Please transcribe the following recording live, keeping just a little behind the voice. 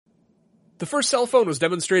The first cell phone was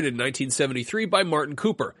demonstrated in 1973 by Martin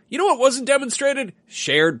Cooper. You know what wasn't demonstrated?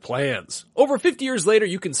 Shared plans. Over 50 years later,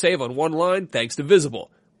 you can save on one line thanks to Visible.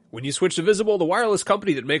 When you switch to Visible, the wireless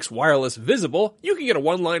company that makes wireless visible, you can get a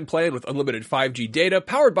one-line plan with unlimited 5G data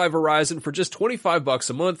powered by Verizon for just $25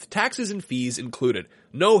 a month, taxes and fees included.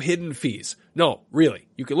 No hidden fees. No, really.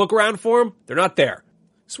 You can look around for them. They're not there.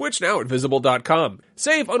 Switch now at Visible.com.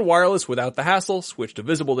 Save on wireless without the hassle. Switch to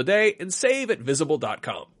Visible today and save at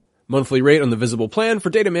Visible.com. Monthly rate on the Visible plan. For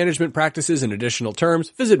data management practices and additional terms,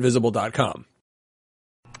 visit Visible.com.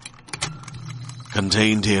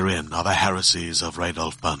 Contained herein are the heresies of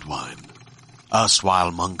Radolf Burntwine,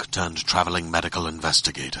 erstwhile monk turned traveling medical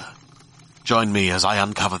investigator. Join me as I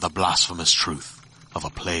uncover the blasphemous truth of a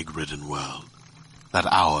plague-ridden world, that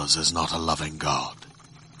ours is not a loving God,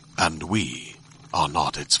 and we are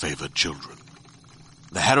not its favored children.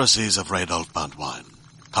 The heresies of Radolf Burntwine,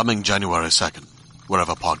 coming January 2nd,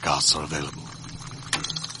 wherever podcasts are available.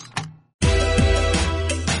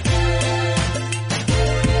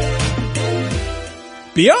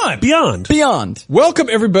 Beyond. Welcome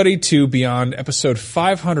everybody to Beyond, episode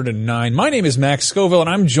 509. My name is Max Scoville, and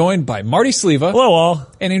I'm joined by Marty Sleva. Hello, all.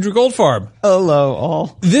 And Andrew Goldfarb. Hello,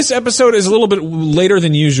 all. This episode is a little bit later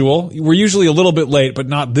than usual. We're usually a little bit late, but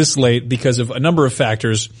not this late because of a number of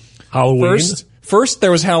factors. Halloween. First,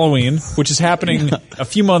 there was Halloween, which is happening a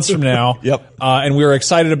few months from now. Yep. And we were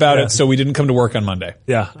excited about it, so we didn't come to work on Monday.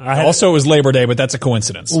 Yeah. Also, it was Labor Day, but that's a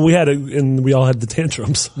coincidence. Well, we all had the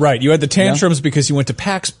tantrums. Right. You had the tantrums because you went to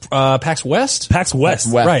PAX West? PAX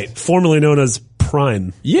West. Right. Formerly known as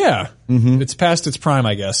Prime. Yeah. It's past its prime,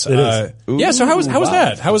 I guess. It is. Yeah, so how was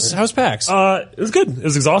that? How's PAX? It was good. It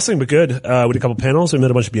was exhausting, but good. We did a couple panels. We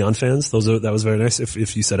met a bunch of Beyond fans. That was very nice.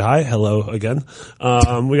 If you said hi, hello again.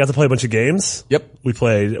 We got to play a bunch of games. Yep. We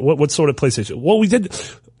played, what sort of PlayStation? Well, we did,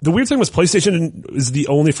 the weird thing was PlayStation is the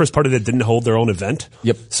only first party that didn't hold their own event.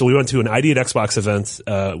 Yep. So we went to an ID at Xbox event,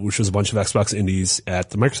 which was a bunch of Xbox indies at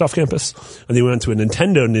the Microsoft campus. And then we went to a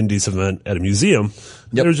Nintendo indies event at a museum.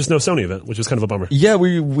 Yep. There was just no Sony event, which was kind of a bummer. Yeah,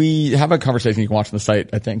 we have a conversation you can watch on the site,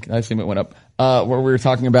 I think. I assume it went up. Where we were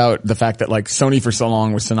talking about the fact that like Sony for so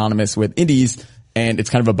long was synonymous with indies, and it's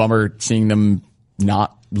kind of a bummer seeing them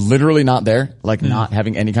literally not there, like not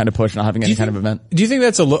having any kind of push, not having any kind of event. Do you think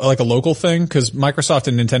that's like a local thing? Because Microsoft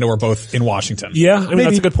and Nintendo are both in Washington. Yeah, I mean,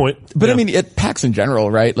 that's a good point. But yeah. I mean, at PAX in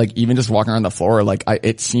general, right? Like even just walking around the floor, like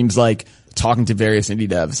it seems like talking to various indie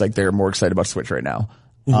devs, like they're more excited about Switch right now.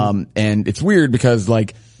 And it's weird because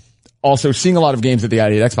like, also seeing a lot of games at the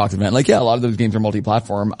ID at Xbox event, like, yeah, a lot of those games are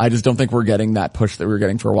multi-platform. I just don't think we're getting that push that we were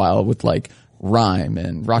getting for a while with like Rime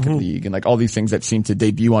and Rocket League and like all these things that seem to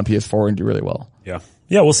debut on PS4 and do really well. Yeah.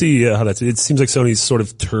 Yeah, we'll see how that's. It seems like Sony's sort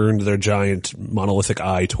of turned their giant monolithic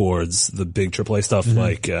eye towards the big AAA stuff,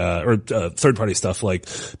 like third-party stuff like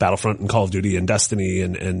Battlefront and Call of Duty and Destiny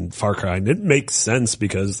and Far Cry. And it makes sense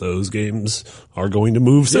because those games are going to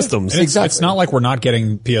move systems. And it's not like we're not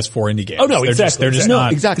getting PS4 indie games. Oh no, They're just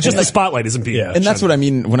not. Exactly. Just the spotlight isn't being. Yeah. And that's what I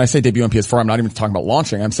mean when I say debut on PS4. I'm not even talking about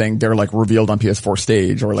launching. I'm saying they're like revealed on PS4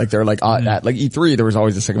 stage, or like they're like at like E3. There was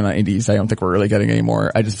always a segment on indies. I don't think we're really getting any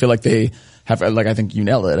more. I just feel like they have, like, I think you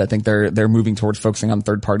nailed it. I think they're moving towards focusing on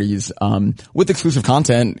third parties, with exclusive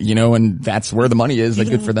content, you know, and that's where the money is. Like,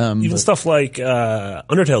 good for them. Even stuff like,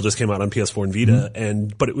 Undertale just came out on PS4 and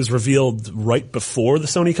Vita, but it was revealed right before the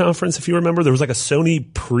Sony conference, if you remember. There was like a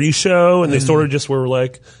Sony pre-show, and they sort of just were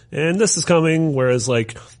like, and this is coming, whereas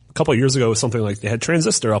like, a couple of years ago, it was something like they had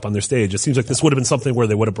Transistor up on their stage. It seems like this would have been something where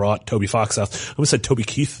they would have brought Toby Fox out. I almost said Toby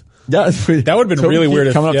Keith. Yeah, that would have been really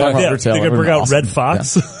weird. Coming up talking about Undertale. They could bring out Red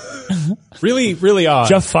Fox. Yeah. Really, really odd.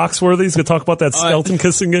 Jeff Foxworthy's going to talk about that skeleton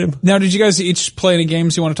kissing game. Now, did you guys each play any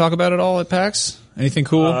games you want to talk about at all at PAX? Anything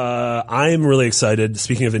cool? I'm really excited.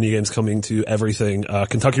 Speaking of indie games coming to everything,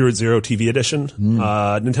 Kentucky Route Zero TV edition.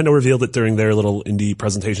 Nintendo revealed it during their little indie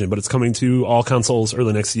presentation, but it's coming to all consoles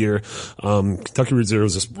early next year. Kentucky Route Zero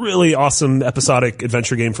is this really awesome episodic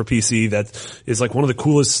adventure game for PC that is like one of the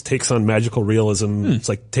coolest takes on magical realism. It's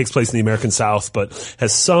like takes place in the American South, but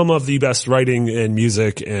has some of the best writing and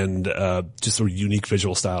music and just a unique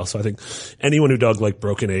visual style. So I think anyone who dug like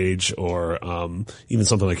Broken Age or even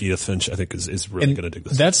something like Edith Finch, I think is really going to dig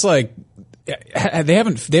this. That's like they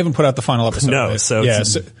haven't put out the final episode. No, right?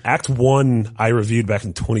 so, Act 1 I reviewed back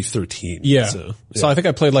in 2013. Yeah. So I think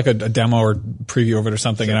I played like a demo or preview of it or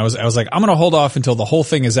something, and I was like, I'm going to hold off until the whole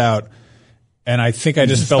thing is out. And I think I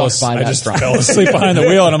just fell asleep behind the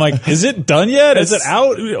wheel, and I'm like, is it done yet? Is it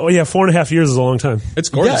out? Oh yeah, 4.5 years is a long time. It's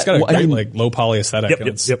gorgeous. It's got a great, I mean, like low poly aesthetic.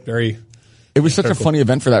 Yep. Very. It was such a funny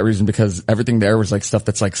event for that reason because everything there was like stuff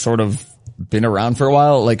that's like sort of been around for a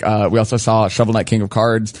while. Like, we also saw Shovel Knight King of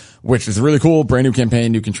Cards, which is really cool. Brand new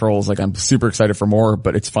campaign, new controls. Like, I'm super excited for more,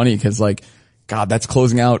 but it's funny because like, God, that's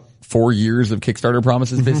closing out 4 years of Kickstarter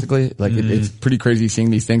promises, basically. Like, it's pretty crazy seeing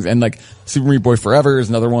these things. And like, Super Meat Boy Forever is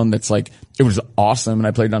another one that's like, it was awesome. And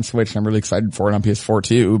I played it on Switch and I'm really excited for it on PS4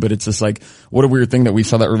 too. But it's just like, what a weird thing that we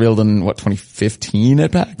saw that revealed in 2015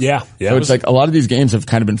 at PAX? Yeah. So it's like a lot of these games have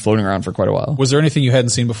kind of been floating around for quite a while. Was there anything you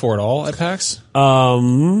hadn't seen before at all at PAX?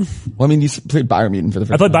 Well, I mean, you played Biomutant for the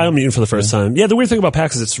first time. I played Biomutant for the first time. Yeah, the weird thing about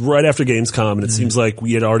PAX is it's right after Gamescom, and it seems like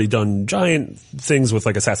we had already done giant things with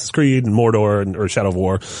like Assassin's Creed and Mordor or Shadow of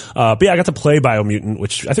War. But yeah, I got to play Biomutant,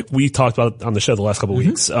 which I think we talked about on the show the last couple of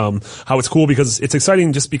weeks. How it's cool because it's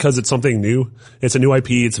exciting just because it's something new. It's a new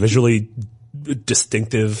IP. It's visually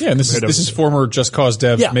distinctive. Yeah, and this is former Just Cause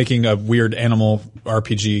devs making a weird animal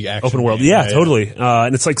RPG action open world. game. Yeah, totally.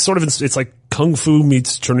 And it's like sort of it's like Kung Fu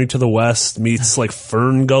meets Journey to the West meets like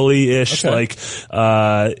Fern Gully-ish. Okay. Like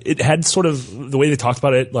it had sort of the way they talked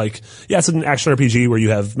about it, like, yeah, it's an action RPG where you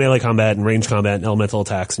have melee combat and range combat and elemental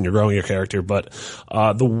attacks and you're growing your character, but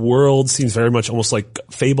the world seems very much almost like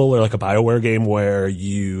Fable or like a BioWare game where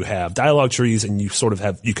you have dialogue trees and you sort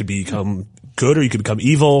of you could become good or you could become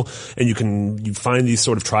evil, and you find these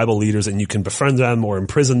sort of tribal leaders and you can befriend them or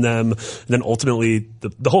imprison them. And then ultimately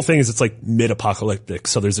the whole thing is it's like mid-apocalyptic.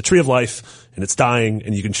 So there's a tree of life and it's dying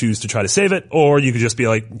and you can choose to try to save it, or you could just be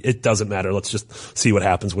like, it doesn't matter. Let's just see what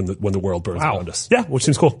happens when the world burns around us. Yeah, which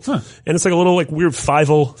seems cool. Huh. And it's like a little like weird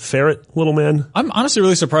Fievel ferret little man. I'm honestly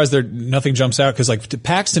really surprised nothing jumps out because like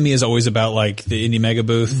PAX to me is always about like the indie mega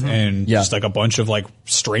booth and just like a bunch of like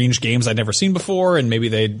strange games I'd never seen before, and maybe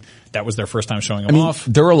that was their first time showing them off.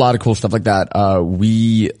 There were a lot of cool stuff like that.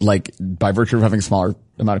 We, like, by virtue of having a smaller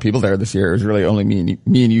amount of people there this year, it was really only me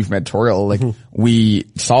and you from editorial. Like, we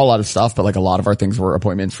saw a lot of stuff, but like a lot of our things were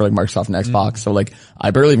appointments for like Microsoft and Xbox. So like,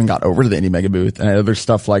 I barely even got over to the indie mega booth. And I know there's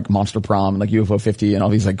stuff like Monster Prom and like UFO 50 and all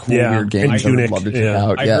these like cool weird games I would love to check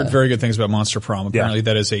out. I heard very good things about Monster Prom. Apparently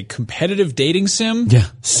that is a competitive dating sim. Yeah.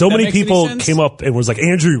 So many people came up and was like,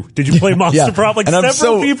 Andrew, did you play Monster Prom? Like and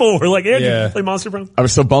several people were like, Andrew, did you play Monster Prom? I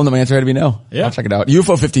was so bummed that my answer had to be no. Yeah. I'll check it out.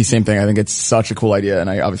 UFO 50, same thing. I think it's such a cool idea and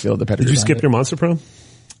I obviously love the pedigree. Did you skip your Monster Prom?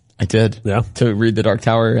 I did. Yeah. To read The Dark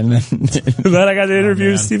Tower and then then I got to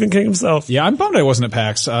interview Stephen King himself. Yeah, I'm bummed I wasn't at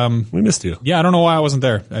PAX. We missed you. Yeah, I don't know why I wasn't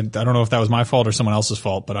there. I don't know if that was my fault or someone else's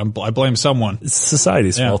fault, but I blame someone. It's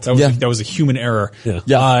society's fault. That was a human error.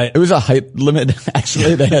 Yeah. It was a height limit,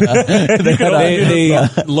 actually. They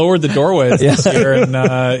lowered the doorways this year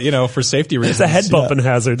and, for safety reasons. It's a head bumping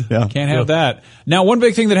hazard. Yeah. Can't have that. Now, one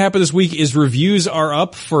big thing that happened this week is reviews are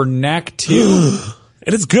up for Knack 2.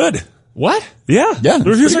 And it's good. What? Yeah. The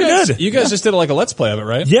reviews are good. You guys just did like a Let's Play of it,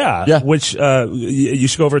 right? Yeah. Which, you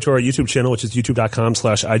should go over to our YouTube channel, which is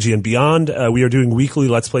youtube.com/IGNBeyond. We are doing weekly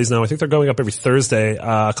Let's Plays now. I think they're going up every Thursday.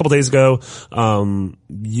 A couple days ago,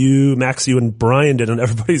 Max, you and Brian did an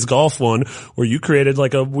Everybody's Golf one where you created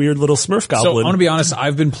like a weird little Smurf goblin. So I want to be honest,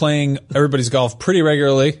 I've been playing Everybody's Golf pretty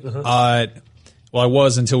regularly. Well, I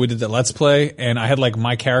was until we did that Let's Play, and I had like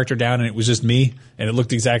my character down and it was just me, and it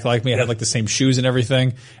looked exactly like me. I had like the same shoes and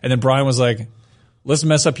everything. And then Brian was like, let's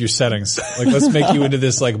mess up your settings. Like, let's make you into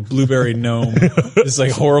this like blueberry gnome, this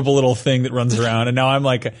like horrible little thing that runs around. And now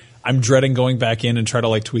I'm dreading going back in and try to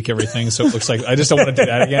like tweak everything so it looks like I just don't want to do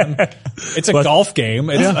that again. It's a golf game.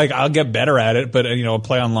 It's like I'll get better at it, but I'll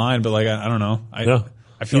play online, but like I don't know.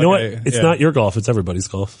 I feel what? It's not your golf. It's everybody's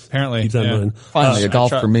golf. Apparently. Keep that in mind. Finally, a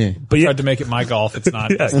golf for me. But I tried to make it my golf. It's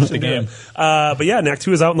not. It's not the game. But yeah, Knack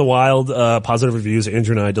 2 is out in the wild. Positive reviews.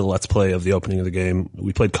 Andrew and I did a Let's Play of the opening of the game.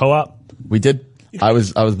 We played co-op. We did. I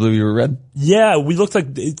was blue, you were red. Yeah,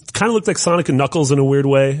 it kind of looked like Sonic and Knuckles in a weird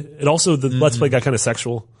way. It also, the Let's Play got kind of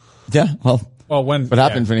sexual. Yeah, well, what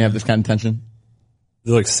happens when you have this kind of tension?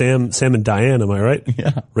 They're like Sam and Diane, am I right?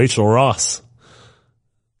 Yeah. Rachel Ross.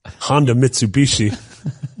 Honda Mitsubishi.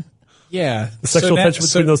 Yeah. The sexual tension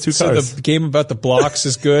between those two cars. So the game about the blocks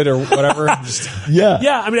is good or whatever? Yeah,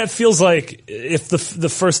 I mean, it feels like if the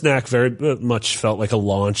first Knack very much felt like a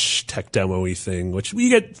launch tech demo-y thing, which we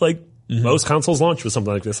get like most consoles launch with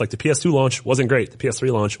something like this. Like the PS2 launch wasn't great. The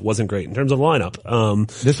PS3 launch wasn't great in terms of lineup.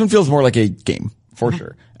 This one feels more like a game, for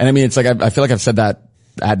sure. And I mean, it's like, I feel like I've said that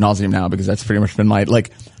ad nauseum now because that's pretty much been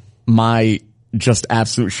my just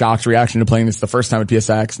absolute shocked reaction to playing this the first time at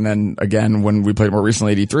PSX, and then again when we played it more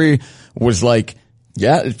recently at E3 was like,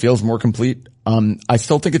 yeah, it feels more complete. I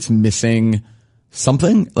still think it's missing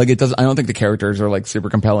something. Like I don't think the characters are like super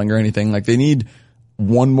compelling or anything. Like they need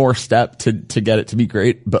one more step to get it to be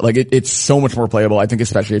great, but like it's so much more playable. I think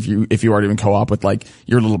especially if you are doing co-op with like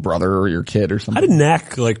your little brother or your kid or something. How did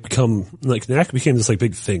Knack became this like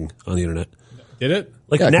big thing on the internet? Did it?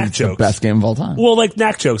 Like Yeah, 'cause knack it's jokes. the best game of all time. Well, like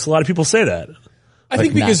knack jokes. A lot of people say that. I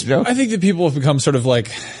think that people have become sort of like,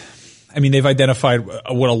 I mean, they've identified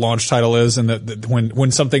what a launch title is, and that when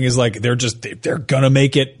something is like they're gonna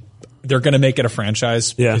make it a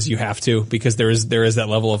franchise because you have to, because there is that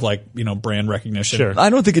level of like, brand recognition. Sure. I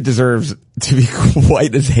don't think it deserves to be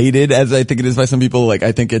quite as hated as I think it is by some people. Like,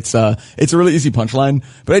 I think it's a really easy punchline,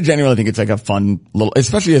 but I genuinely think it's like a fun little,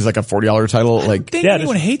 especially as like a $40 title. Like, I don't think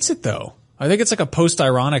anyone hates it though. I think it's like a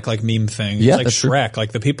post-ironic like meme thing. It's like Shrek,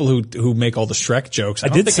 like the people who make all the Shrek jokes. I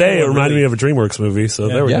did say it reminded me of a DreamWorks movie, so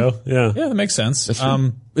there we go. Yeah, that makes sense.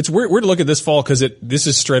 It's weird to look at this fall because this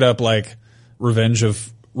is straight up like revenge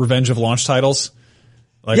of launch titles.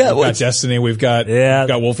 Like we've got Destiny, we've got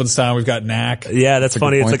Wolfenstein, we've got Knack. Yeah, that's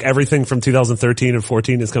funny. It's like everything from 2013 and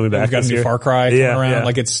 14 is coming back. We've got a new Far Cry coming around. Yeah.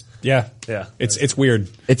 Like it's weird.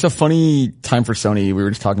 It's a funny time for Sony. We were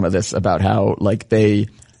just talking about this, about how like they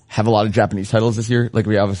have a lot of Japanese titles this year. Like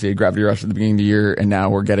we obviously had Gravity Rush at the beginning of the year, and now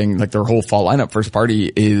we're getting like their whole fall lineup. First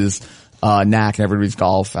party is Knack and Everybody's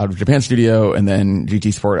Golf out of Japan Studio, and then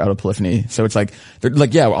GT Sport out of Polyphony. So it's like, they're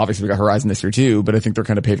like, obviously we got Horizon this year too, but I think they're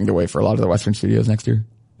kind of paving the way for a lot of the Western studios next year.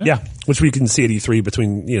 Yeah, which we can see at E3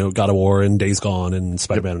 between, God of War and Days Gone and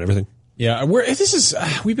Spider-Man and everything. Yeah,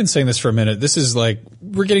 we've been saying this for a minute. This is like,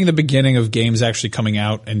 we're getting the beginning of games actually coming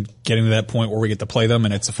out and getting to that point where we get to play them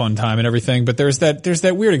and it's a fun time and everything. But there's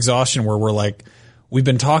that weird exhaustion where we're like, we've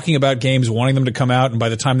been talking about games, wanting them to come out, and by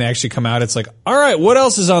the time they actually come out, it's like, all right, what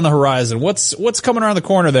else is on the horizon? What's coming around the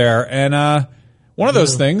corner there? And one of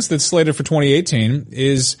those things that's slated for 2018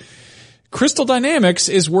 is Crystal Dynamics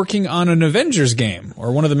is working on an Avengers game,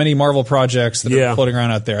 or one of the many Marvel projects that are floating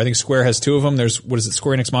around out there. I think Square has two of them. There's,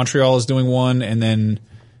 Square-Enix Montreal is doing one, and then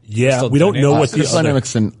we don't know what the Crystal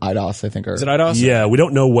Dynamics and IDOS, I think, are. Is it IDOS? Yeah, we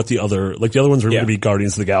don't know what the other ones were going to be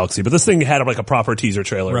Guardians of the Galaxy, but this thing had like a proper teaser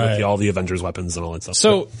trailer with all the Avengers weapons and all that stuff.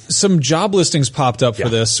 So some job listings popped up for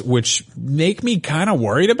this, which make me kind of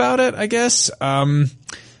worried about it, I guess.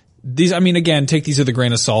 These, I mean, again, take these with a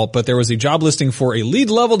grain of salt, but there was a job listing for a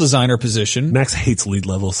lead level designer position. Max hates lead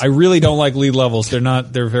levels. I really don't like lead levels. They're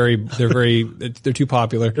too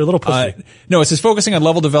popular. They're a little pussy. No, it says focusing on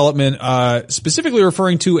level development, specifically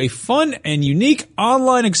referring to a fun and unique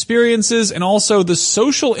online experiences and also the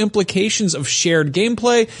social implications of shared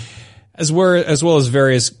gameplay, as well as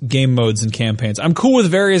various game modes and campaigns. I'm cool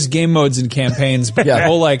with various game modes and campaigns, but the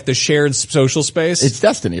whole like the shared social space. It's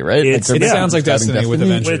Destiny, right? It sounds like Destiny with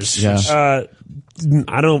Avengers. Which, I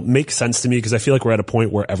don't make sense to me because I feel like we're at a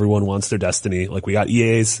point where everyone wants their Destiny. Like we got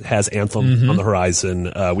EA's has Anthem on the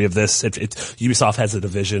horizon. We have this. Ubisoft has a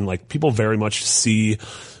Division. Like people very much see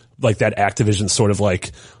like that Activision sort of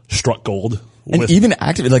like struck gold. And even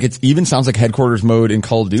Activision, like it even sounds like headquarters mode in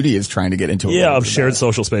Call of Duty is trying to get into it. Of shared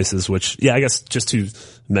social spaces, which, I guess just to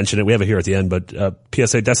mention it, we have it here at the end, but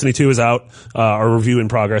PSA Destiny 2 is out. Our review in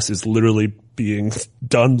progress is literally being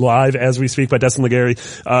done live as we speak by Destin Legary.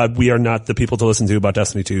 We are not the people to listen to about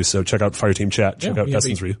Destiny 2, so check out Fireteam Chat, check out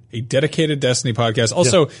Destin's review. A dedicated Destiny podcast.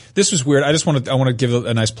 Also, this was weird. I want to give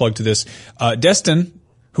a nice plug to this. Destin,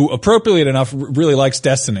 who appropriately enough really likes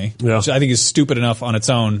Destiny, which I think is stupid enough on its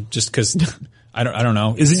own, just because I don't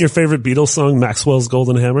know. Isn't your favorite Beatles song Maxwell's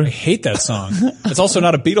Golden Hammer? I hate that song. It's also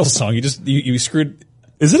not a Beatles song. You screwed.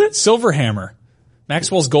 Isn't it? Silver Hammer.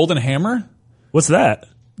 Maxwell's Golden Hammer? What's that?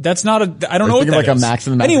 That's not I don't know what that like is. A Max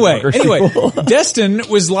and the Anyway, Destin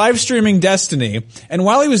was live streaming Destiny, and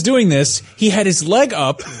while he was doing this, he had his leg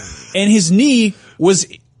up, and his knee was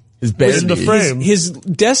in the frame. His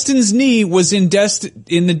Destin's knee was in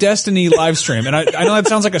the Destiny live stream. And I know that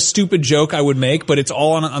sounds like a stupid joke I would make, but it's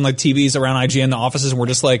all on like TVs around IGN, the offices, and we're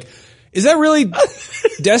just like, is that really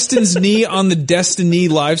Destin's knee on the Destiny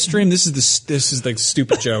live stream? This is like a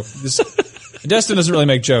stupid joke. Destin doesn't really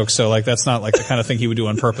make jokes, so like that's not like the kind of thing he would do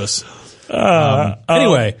on purpose.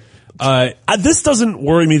 Anyway, this doesn't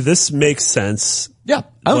worry me. This makes sense. Yeah.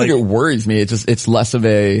 I don't think it worries me. It's less of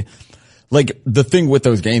a, like the thing with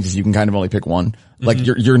those games is you can kind of only pick one. Like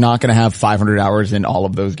you're not going to have 500 hours in all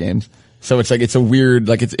of those games. So it's like, it's a weird,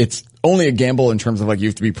 like it's only a gamble in terms of like you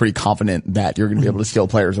have to be pretty confident that you're going to be able to steal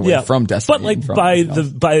players away from Destiny. But like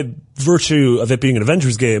by virtue of it being an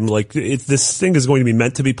Avengers game, like this thing is going to be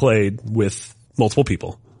meant to be played with multiple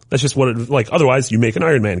people. That's just what it, like, otherwise you make an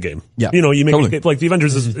Iron Man game. Yeah. You know, you make, Totally. like the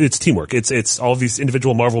Avengers is, it's teamwork. It's all of these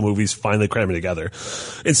individual Marvel movies finally cramming together.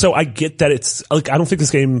 And so I get that it's, like, I don't think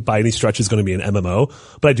this game by any stretch is going to be an MMO,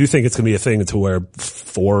 but I do think it's going to be a thing to where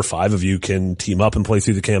 4 or 5 of you can team up and play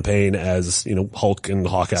through the campaign as, you know, Hulk and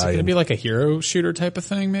Hawkeye. Is it going to be like a hero shooter type of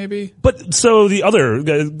thing, maybe? But so the other,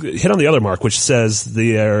 hit on the other mark, which says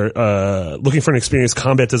they are, looking for an experienced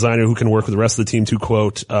combat designer who can work with the rest of the team to,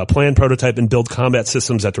 quote, plan, prototype, and build combat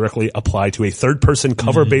systems that directly apply to a third-person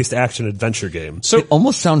cover-based action adventure game. So it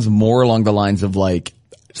almost sounds more along the lines of like,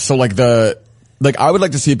 so like I would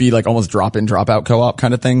like to see it be like almost drop in, drop out co-op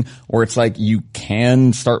kind of thing, where it's like you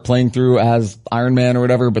can start playing through as Iron Man or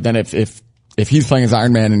whatever, but then if he's playing as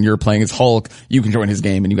Iron Man and you're playing as Hulk, you can join his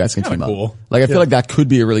game and you guys can team cool. up. Like I feel like that could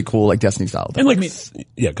be a really cool like Destiny style thing. And like, I mean,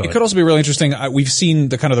 yeah, go it ahead. could also be really interesting. We've seen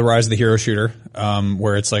the kind of the rise of the hero shooter,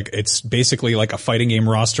 where it's like, it's basically like a fighting game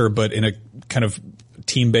roster, but in a kind of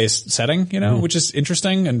team-based setting, you know, which is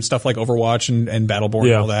interesting, and stuff like Overwatch and Battleborn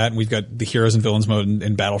and all that. And we've got the heroes and villains mode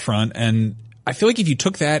in Battlefront. And I feel like if you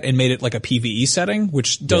took that and made it like a PvE setting,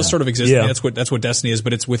 which does sort of exist, Yeah. that's what Destiny is,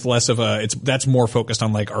 but it's with less of that's more focused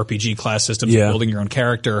on like RPG class systems and building your own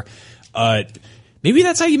character. Maybe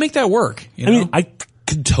that's how you make that work. You know? I mean, I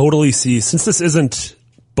could totally see, since this isn't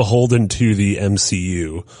beholden to the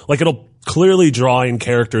MCU, like it'll clearly draw in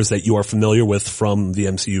characters that you are familiar with from the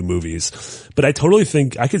MCU movies. But I totally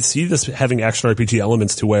think I could see this having action RPG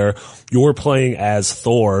elements to where you're playing as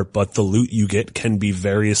Thor, but the loot you get can be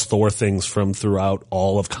various Thor things from throughout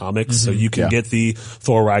all of comics. So you can get the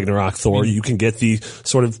Thor Ragnarok Thor, you can get the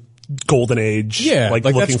sort of Golden Age, like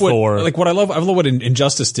looking that's what, for. like what I love what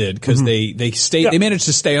Injustice did, because they managed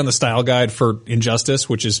to stay on the style guide for Injustice,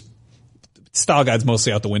 which is style guide's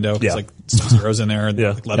mostly out the window. It's like Sub-Zero's in there and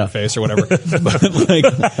like Leatherface or whatever. But like,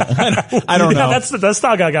 I don't know. That's the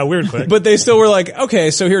style guy got weird quick. But they still were like,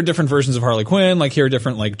 okay, so here are different versions of Harley Quinn, like here are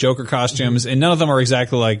different like Joker costumes, and none of them are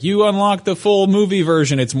exactly like, you unlock the full movie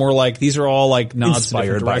version. It's more like, these are all like nods to different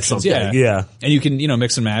Inspired by directions. something. Yeah. And you can, you know,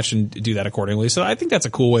 mix and match and do that accordingly. So I think that's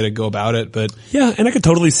a cool way to go about it, but. Yeah, and I could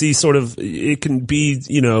totally see sort of, it can be,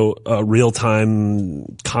 you know,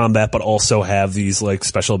 real-time combat, but also have these like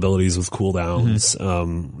special abilities with cooldowns.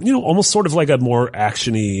 You know, almost sort of like a more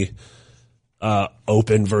actiony,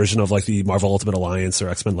 open version of like the Marvel Ultimate Alliance or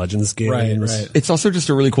X-Men Legends games. Right. It's also just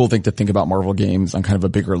a really cool thing to think about Marvel games on kind of a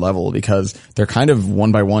bigger level, because they're kind of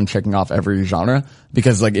one by one checking off every genre.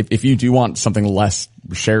 Because like if you do want something less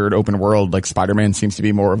shared open world, like Spider-Man seems to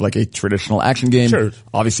be more of like a traditional action game. Sure.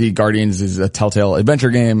 Obviously Guardians is a Telltale adventure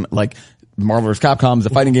game. Like Marvel vs. Capcom is a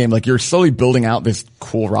fighting game. Like you're slowly building out this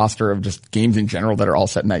cool roster of just games in general that are all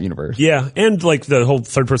set in that universe. Yeah, and like the whole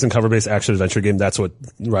third-person cover-based action adventure game, that's what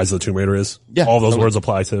Rise of the Tomb Raider is. Yeah, all those totally. words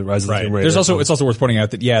apply to Rise of the Tomb Raider. There's also, it's also worth pointing out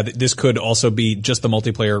that, this could also be just the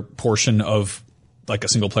multiplayer portion of like a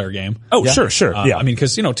single player game. Oh, sure. Yeah. I mean,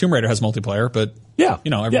 cause, you know, Tomb Raider has multiplayer, but Yeah. you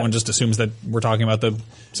know, everyone just assumes that we're talking about the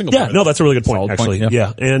single player. Yeah, no, that's a really good point, Solid actually. point,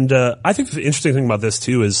 Yeah. And, I think the interesting thing about this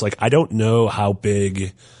too is like, I don't know how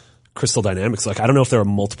big Crystal Dynamics, like, I don't know if they're a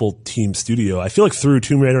multiple team studio. I feel like through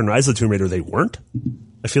Tomb Raider and Rise of the Tomb Raider, they weren't.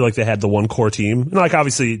 I feel like they had the one core team. And like,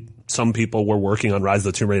 obviously, some people were working on Rise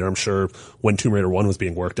of the Tomb Raider, I'm sure, when Tomb Raider 1 was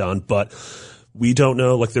being worked on, but we don't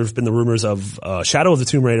know. Like, there's been the rumors of, Shadow of the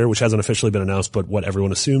Tomb Raider, which hasn't officially been announced, but what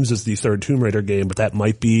everyone assumes is the third Tomb Raider game, but that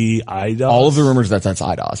might be IDOS. All of the rumors that's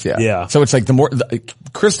IDOS, yeah. Yeah. So it's like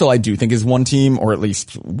Crystal I do think is one team, or at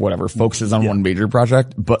least whatever, focuses on one major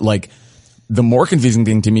project, but like, the more confusing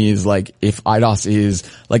thing to me is like if IDOS is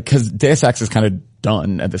like, cause Deus Ex is kind of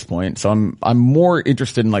done at this point. So I'm more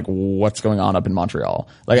interested in like what's going on up in Montreal.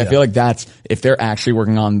 Like I feel like that's, if they're actually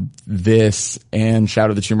working on this and Shadow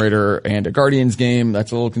of the Tomb Raider and a Guardians game,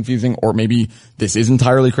 that's a little confusing. Or maybe this is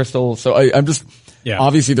entirely Crystal. So I'm just,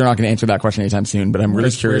 obviously they're not going to answer that question anytime soon, but I'm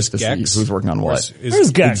really curious to see who's working on what.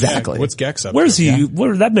 Where's Gex? Exactly. What's Gex up Where's to? he?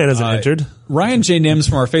 Where that man hasn't entered? Ryan J. Nims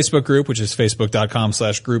from our Facebook group, which is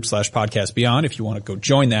facebook.com/group/podcastbeyond, if you want to go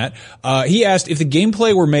join that. He asked, if the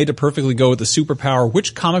gameplay were made to perfectly go with the superpower,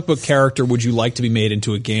 which comic book character would you like to be made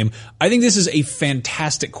into a game? I think this is a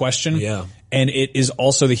fantastic question. Yeah. And it is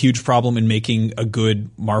also the huge problem in making a good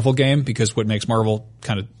Marvel game, because what makes Marvel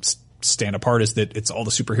kind of stand apart is that it's all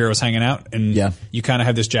the superheroes hanging out, and you kind of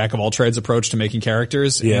have this jack of all trades approach to making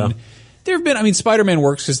characters. Yeah. And there have been, I mean, Spider-Man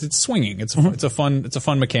works because it's swinging. It's a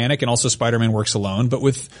fun mechanic, and also Spider-Man works alone. But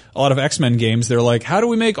with a lot of X-Men games, they're like, how do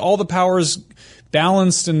we make all the powers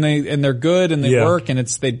balanced and they're good and they work, and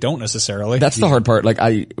they don't necessarily. That's the hard part. Like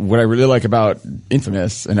what I really like about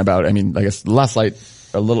Infamous and about, I mean, I guess Last Light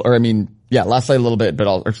a little, or I mean, Last Light a little bit,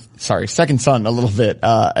 but Second Son a little bit,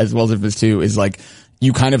 as well as Infamous 2 is like,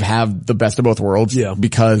 you kind of have the best of both worlds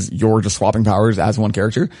because you're just swapping powers as one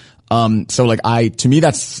character. So like to me,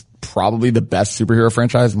 that's probably the best superhero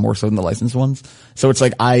franchise, more so than the licensed ones. So it's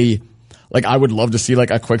like I would love to see like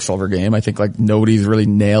a Quicksilver game. I think like nobody's really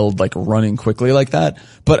nailed like running quickly like that.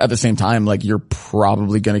 But at the same time, like you're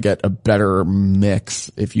probably going to get a better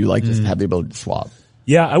mix if you like just have the ability to swap.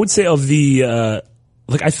 Yeah, I would say of the,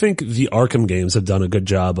 I think the Arkham games have done a good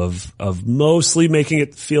job of mostly making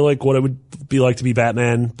it feel like what it would be like to be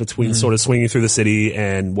Batman between sort of swinging through the city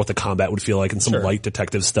and what the combat would feel like and some light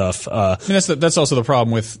detective stuff. I mean, that's also the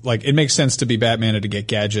problem with, like, it makes sense to be Batman and to get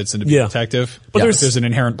gadgets and to be a detective. But there's an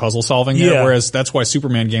inherent puzzle solving there, whereas that's why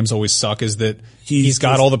Superman games always suck, is that he's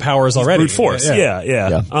got all the powers already. Brute force.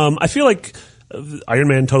 Yeah. I feel like Iron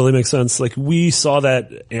Man totally makes sense. Like we saw that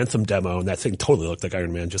Anthem demo and that thing totally looked like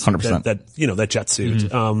Iron Man. Just 100%. that jet suit.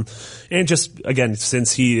 And just again,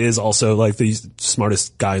 since he is also like the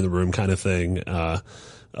smartest guy in the room kind of thing,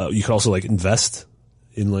 you could also like invest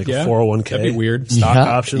in like a 401k. That'd be weird. Stock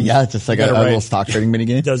options. Yeah, just like a little stock trading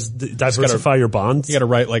minigame. Does diversify your bonds. You gotta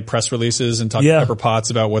write like press releases and talk to Pepper Potts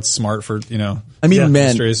about what's smart for, I mean,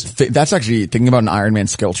 man, that's actually thinking about an Iron Man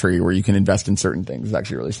skill tree where you can invest in certain things is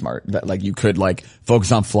actually really smart. That like you could like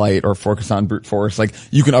focus on flight or focus on brute force. Like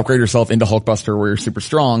you can upgrade yourself into Hulkbuster where you're super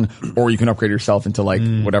strong, or you can upgrade yourself into like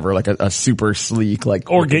whatever, like a super sleek, like,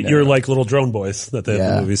 or get your like little drone boys that they have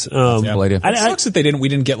in the movies. Cool idea. It sucks that we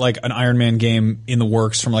didn't get like an Iron Man game in the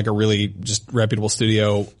works from like a really just reputable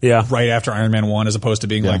studio right after Iron Man 1, as opposed to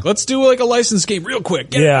being like, let's do like a licensed game real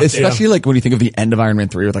quick. Especially like when you think of the end of Iron Man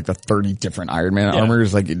 3 with like the 30 different Iron Man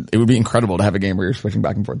armors, like it would be incredible to have a game where you're switching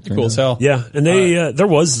back and forth. Cool as hell. Yeah. And there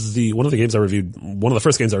was one of the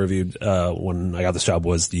first games I reviewed, when I got this job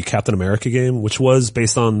was the Captain America game, which was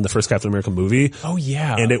based on the first Captain America movie. Oh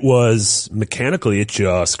yeah. And it was mechanically, it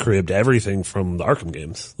just cribbed everything from the Arkham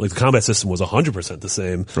games. Like the combat system was 100% the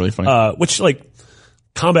same. It's really funny. Which like,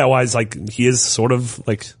 combat wise, like he is sort of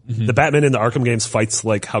like the Batman in the Arkham games fights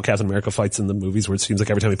like how Captain America fights in the movies, where it seems like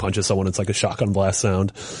every time he punches someone, it's like a shotgun blast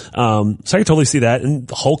sound. So I can totally see that. And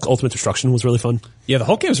the Hulk Ultimate Destruction was really fun. Yeah, the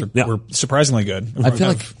Hulk games were surprisingly good. I feel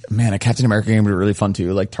like, man, a Captain America game would be really fun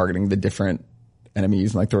too, like targeting the different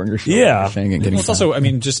enemies and like throwing your shield and everything and getting. Well, it's also, I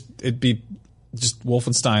mean, it'd be just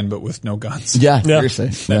Wolfenstein, but with no guns. Yeah, seriously.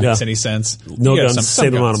 That makes any sense. No guns,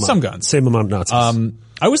 same amount of some guns. Same amount of Nazis.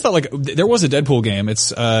 I always thought like there was a Deadpool game.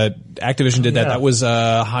 It's Activision did that. That was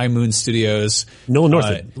High Moon Studios. Nolan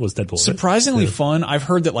North was Deadpool. Surprisingly fun. I've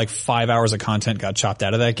heard that like 5 hours of content got chopped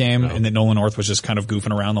out of that game, and that Nolan North was just kind of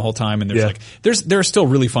goofing around the whole time. And there are still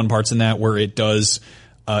really fun parts in that where it does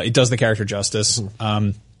the character justice.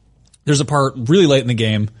 There's a part really late in the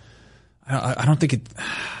game. I don't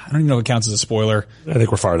even know if it counts as a spoiler. I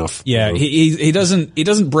think we're far enough. Yeah, he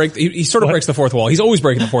doesn't break. He sort of breaks the fourth wall. He's always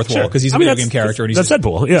breaking the fourth wall because he's a video game character, and he's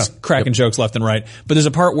Deadpool. Yeah, he's cracking jokes left and right. But there's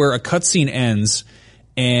a part where a cutscene ends,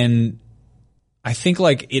 and I think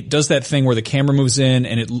like it does that thing where the camera moves in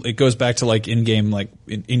and it goes back to like in-game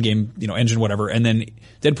engine whatever, and then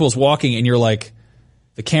Deadpool's walking, and you're like,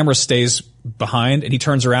 the camera stays behind, and he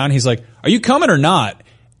turns around, he's like, "Are you coming or not?"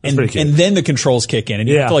 And then the controls kick in, and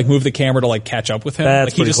you have to like move the camera to like catch up with him. That's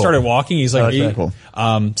like he just started walking. He's like, cool.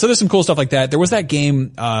 So there's some cool stuff like that. There was that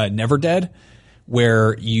game, Never Dead,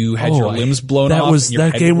 where you had your limbs blown off.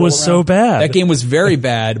 That game was so bad. That game was very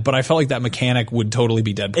bad, but I felt like that mechanic would totally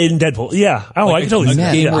be Deadpool. In Deadpool, yeah. Oh, like I can totally see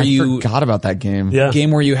that. Game where I forgot about that game. Yeah. A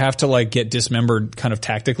game where you have to like get dismembered kind of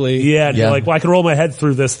tactically. Yeah, and you're like, well, I can roll my head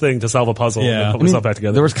through this thing to solve a puzzle and put myself back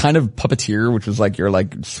together. There was kind of Puppeteer, which was like you're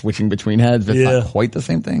like switching between heads. It's not quite the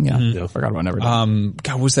same thing. Yeah. I forgot about Never Dead.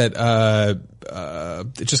 God, what was that?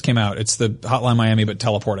 It just came out. It's the Hotline Miami, but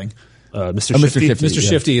teleporting. Mr. Shifty. Mr.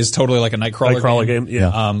 Shifty is totally like a Nightcrawler game.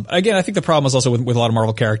 Yeah. Again, I think the problem is also with a lot of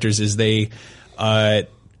Marvel characters is they,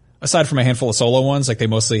 aside from a handful of solo ones, like they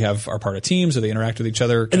mostly are part of teams or they interact with each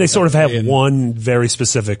other. And they sort of have one very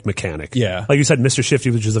specific mechanic. Yeah. Like you said, Mr.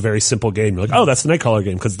 Shifty, which is a very simple game. You're like, oh, that's the Nightcrawler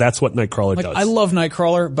game, because that's what Nightcrawler does. I love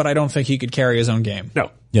Nightcrawler, but I don't think he could carry his own game.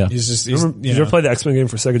 No. Yeah. Did you ever play the X-Men game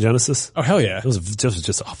for Sega Genesis? Oh, hell yeah. It was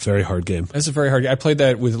just a very hard game. It's a very hard game. I played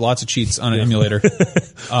that with lots of cheats on an emulator.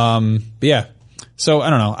 But yeah. So I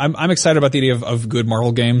don't know. I'm excited about the idea of good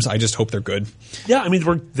Marvel games. I just hope they're good. Yeah, I mean,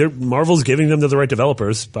 Marvel's giving them to the right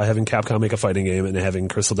developers by having Capcom make a fighting game and having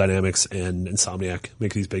Crystal Dynamics and Insomniac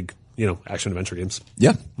make these big, action adventure games.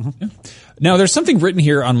 Yeah. Yeah. Now there's something written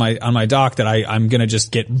here on my doc that I'm gonna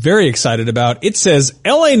just get very excited about. It says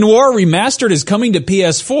LA Noire Remastered is coming to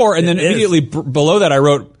PS4, and then immediately below that I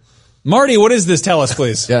wrote, Marty, what is this? Tell us,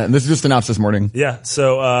 please. Yeah, and this is just announced this morning. Yeah.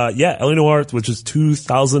 So, LA Noire, which is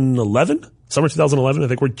 2011. summer 2011. I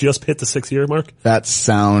think we're just hit the 6-year mark. That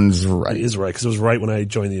sounds right. It is right, because it was right when I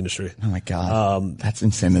joined the industry. Oh my God. That's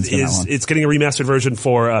insane. That's been that long. It's getting a remastered version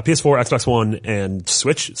for PS4, Xbox One, and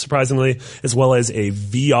Switch, surprisingly, as well as a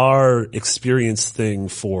VR experience thing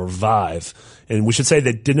for Vive. And we should say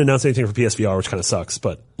they didn't announce anything for PSVR, which kind of sucks,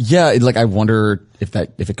 but. Yeah, I wonder if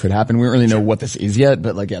it could happen. We don't really know what this is yet,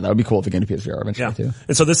 but that would be cool if it came to PSVR eventually too.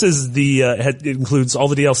 And so this is it includes all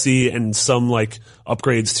the DLC and some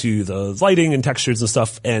upgrades to the lighting and textures and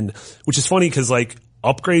stuff, and which is funny because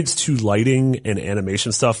upgrades to lighting and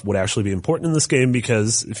animation stuff would actually be important in this game,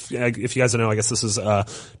 because if you guys don't know, I guess this is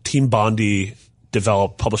Team Bondi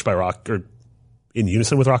developed, published by or in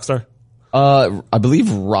unison with Rockstar. I believe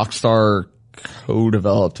Rockstar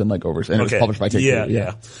co-developed and and it was published by Take-Two.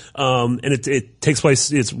 Yeah. And it takes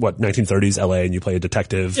place, it's 1930s LA, and you play a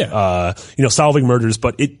detective, solving murders,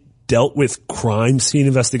 but it dealt with crime scene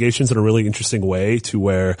investigations in a really interesting way, to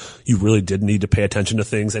where you really did need to pay attention to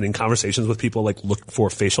things, and in conversations with people, look for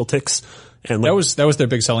facial tics. And that was their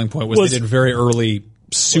big selling point, was they did very early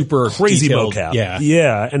super crazy detailed, mocap.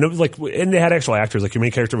 Yeah. And it was and they had actual actors. Your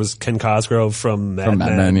main character was Ken Cosgrove from Mad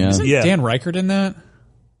Men. Yeah. Isn't Dan Reichert in that?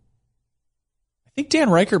 I think Dan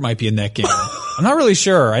Reichert might be in that game. I'm not really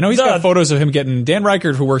sure. I know he's got photos of him getting Dan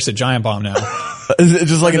Reichert, who works at Giant Bomb now. Is it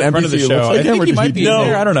just like an front of the NPC? show. I think he might be in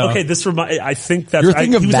there. I don't know. Okay, I think that's. You're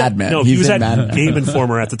thinking of Mad Men. No, he was at Mad Men. Game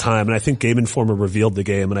Informer at the time, and I think Game Informer revealed the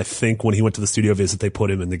game, and I think when he went to the studio visit, they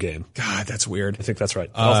put him in the game. God, that's weird. I think that's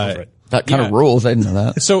right. That right. That kind of rules. I didn't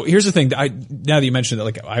know that. So here's the thing. Now that you mentioned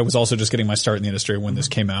that, I was also just getting my start in the industry when this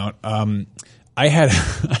came out. I had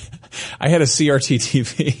a CRT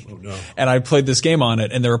TV, and I played this game on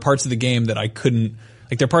it, and there were parts of the game that I couldn't.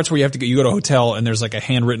 There are parts where you go to a hotel, and there's a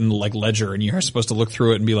handwritten ledger, and you're supposed to look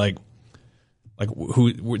through it and be like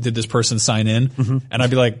who did this person sign in? Mm-hmm. And I'd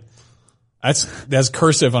be like, that's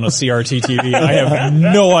cursive on a CRT TV. I have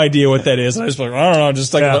no idea what that is. And I was like, I don't know,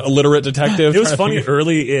 just an illiterate detective. It was funny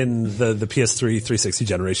early in the PS3 360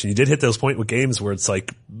 generation. You did hit those point with games where it's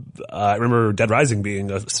I remember Dead Rising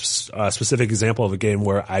being a specific example of a game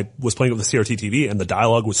where I was playing it with a CRT TV, and the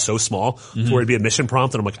dialogue was so small to where it'd be a mission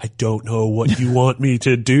prompt, and I'm like, I don't know what you want me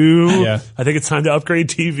to do. Yeah. I think it's time to upgrade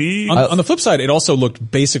TV. On the flip side, it also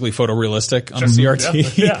looked basically photorealistic on a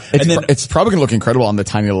CRT. Yeah. It's probably gonna look incredible on the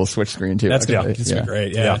tiny little Switch screen too. That's good. It's gonna be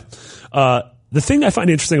great. Yeah. The thing I find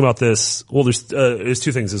interesting about this, there's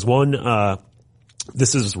two things. One,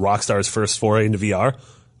 this is Rockstar's first foray into VR,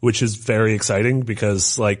 which is very exciting,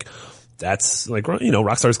 because that's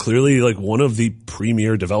Rockstar is clearly one of the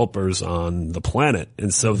premier developers on the planet.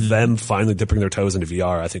 And so them finally dipping their toes into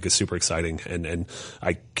VR, I think, is super exciting. And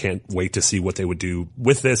I can't wait to see what they would do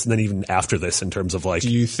with this, and then even after this, in terms of Do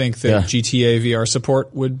you think that GTA VR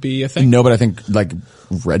support would be a thing? No, but I think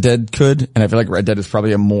Red Dead could, and I feel like Red Dead is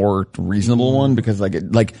probably a more reasonable one, because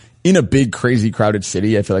in a big, crazy, crowded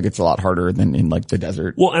city, I feel like it's a lot harder than in the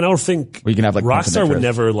desert. Well, and I don't think where you can have Rockstar would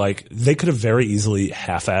never they could have very easily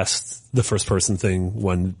half-assed the first person thing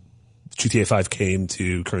when GTA 5 came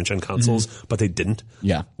to current gen consoles, but they didn't.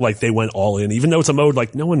 Yeah. They went all in, even though it's a mode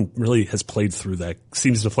no one really has played through that,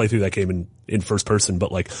 seems to play through that game in first person,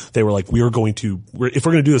 but they were if we're going to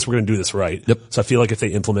do this, we're going to do this right. Yep. So I feel like if they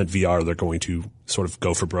implement VR, they're going to sort of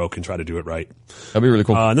go for broke and try to do it right. That'd be really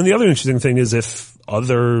cool. And then the other interesting thing is if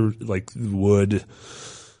would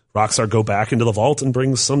Rockstar go back into the vault and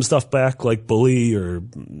bring some stuff back, like Bully or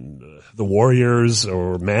the Warriors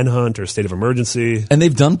or Manhunt or State of Emergency. And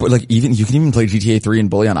they've done even you can even play GTA 3 and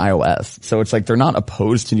Bully on iOS. So it's they're not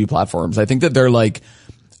opposed to new platforms. I think that they're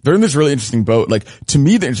in this really interesting boat. To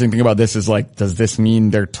me, the interesting thing about this is does this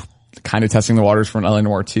mean they're kind of testing the waters for an LA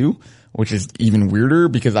Noire 2? Which is even weirder,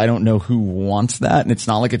 because I don't know who wants that, and it's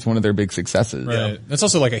not like it's one of their big successes. Right. That's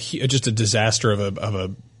also just a disaster of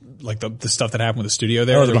a the stuff that happened with the studio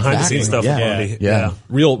there. Oh, the behind the scenes stuff. Yeah.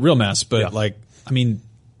 Real mess. But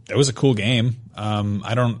that was a cool game.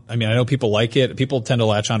 I know people like it. People tend to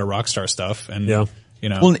latch onto Rockstar stuff, and Well,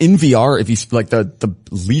 in VR, if you the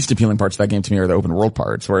least appealing parts of that game to me are the open world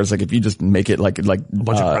parts. Whereas if you just make it a bunch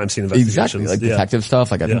of crime scene investigations, exactly, detective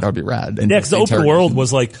stuff, I think that would be rad. And because the open world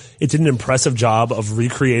was it did an impressive job of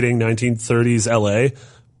recreating 1930s LA.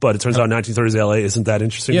 But it turns out 1930s LA isn't that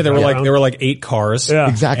interesting. Yeah, there were 8 cars. Yeah,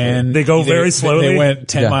 exactly. And they go very slowly. They went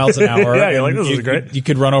 10 miles an hour. Yeah, you're this is great. You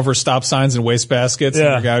could run over stop signs and wastebaskets. Yeah.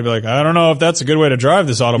 And your guy would be like, I don't know if that's a good way to drive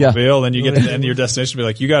this automobile. Yeah. Then you get to the end of your destination and be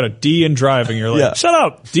like, you got a D in driving. You're like, shut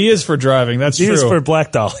up. D is for driving. That's D true. is for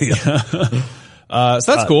Black Dahlia. So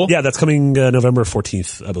that's cool. Yeah, that's coming November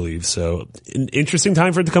 14th, I believe. So an interesting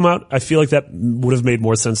time for it to come out. I feel like that would have made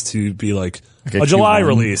more sense to be a July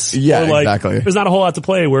release. Yeah, or exactly. There's not a whole lot to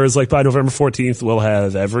play, whereas by November 14th, we'll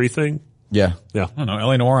have everything. Yeah. Yeah. I don't know.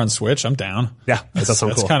 LA Noire on Switch. I'm down. Yeah. That sounds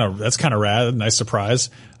cool. That's kind of rad. Nice surprise.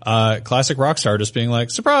 Classic Rockstar just being like,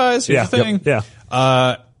 surprise. Here's the thing. Yep,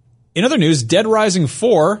 yeah. In other news, Dead Rising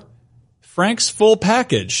 4, Frank's full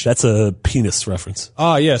package. That's a penis reference.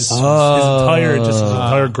 Ah, yes. His entire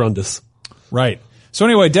grundus. Right. So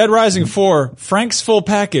anyway, Dead Rising 4, Frank's full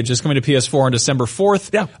package is coming to PS4 on December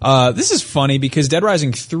 4th. Yeah. This is funny because Dead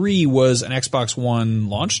Rising 3 was an Xbox One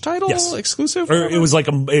launch title exclusive. Or it was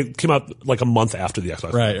it came out like a month after the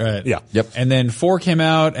Xbox. Right. Yeah. Yep. And then 4 came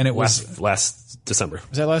out and it was last December.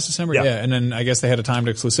 Was that last December? Yeah. And then I guess they had a timed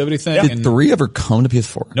exclusivity thing. Did 3 ever come to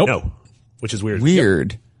PS4? Nope. No. Which is weird.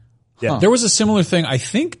 Weird. Yeah. There was a similar thing. I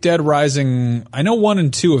think Dead Rising, I know 1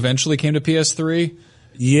 and 2 eventually came to PS3.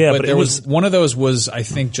 Yeah, but there was one of those was, I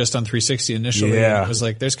think, just on 360 initially. Yeah. It was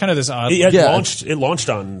like, there's kind of this odd. It launched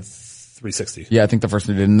on 360. Yeah, I think the first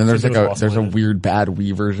one did. And then there's a weird bad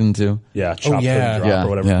Wii version too. Yeah. Chop and drop or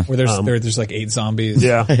whatever. Yeah. Where there's like 8 zombies.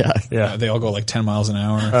 Yeah. They all go like 10 miles an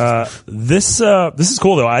hour. This is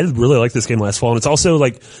cool though. I really liked this game last fall. And it's also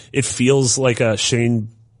like, it feels like a Shane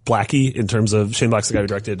Blackie in terms of Shane Black's the guy who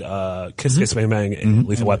directed Kiss Kiss Bang Bang and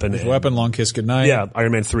Lethal Weapon. Long Kiss Goodnight. Yeah,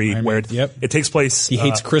 Iron Man 3, where it takes place. He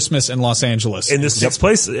hates Christmas in Los Angeles. And this takes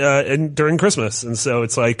place during Christmas. And so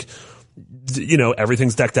it's like,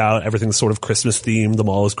 everything's decked out. Everything's sort of Christmas themed. The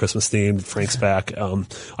mall is Christmas themed. Frank's back. I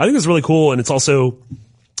think it's really cool. And it's also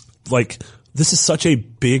like, this is such a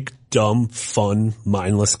big, dumb, fun,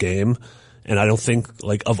 mindless game. And I don't think,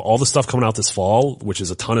 like, of all the stuff coming out this fall, which is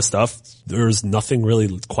a ton of stuff, there's nothing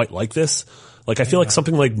really quite like this. Like, I feel like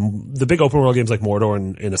something like the big open world games like Mordor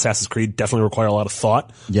and Assassin's Creed definitely require a lot of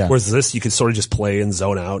thought. Yeah. Whereas this, you could sort of just play and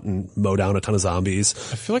zone out and mow down a ton of zombies.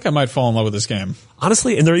 I feel like I might fall in love with this game.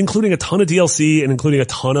 Honestly, and they're including a ton of DLC and including a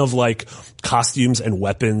ton of like costumes and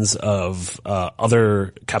weapons of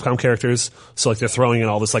other Capcom characters. So like they're throwing in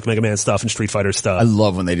all this like Mega Man stuff and Street Fighter stuff. I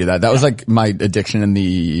love when they do that. That was like my addiction in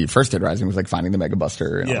the first Dead Rising was like finding the Mega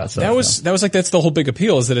Buster and all that stuff. That was like, that's the whole big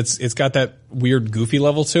appeal is that it's got that weird goofy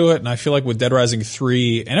level to it. And I feel like with Dead Rising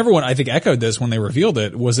 3, and everyone I think echoed this when they revealed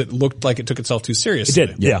it, was it looked like it took itself too seriously. It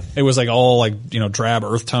did, yeah. It was like all like, drab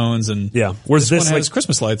earth tones and Whereas this one has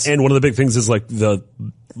Christmas lights. And one of the big things is like the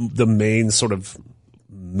main sort of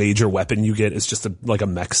major weapon you get is just like a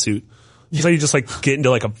mech suit. So you just like get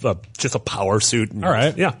into like just a power suit. All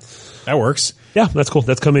right. Yeah. That works. Yeah, that's cool.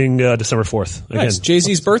 That's coming December 4th. Again. Nice.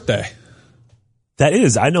 Jay-Z's birthday. That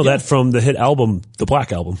is. I know that from the hit album, the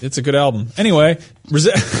Black Album. It's a good album. Anyway,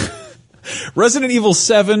 Resident Evil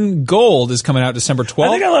 7 Gold is coming out December 12th.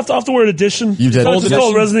 I think I left off the word edition. You did. It's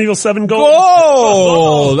called Resident Evil 7 Gold.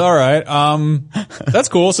 Gold! All right. That's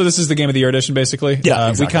cool. So this is the Game of the Year edition, basically. Yeah,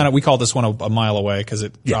 exactly. We call this one a mile away because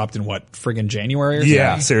it dropped in friggin' January or something?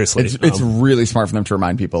 Yeah, seriously. It's really smart for them to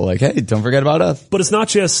remind people like, hey, don't forget about us. But it's not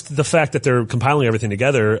just the fact that they're compiling everything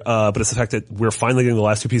together, but it's the fact that we're finally getting the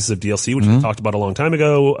last 2 pieces of DLC, which we talked about a long time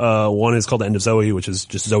ago. One is called The End of Zoe, which is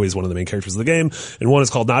just Zoe is one of the main characters of the game. And one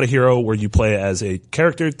is called Not a Hero, where you play as a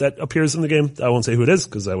character that appears in the game. I won't say who it is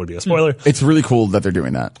because that would be a spoiler. It's really cool that they're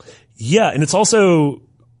doing that. Yeah, and it's also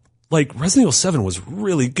like Resident Evil 7 was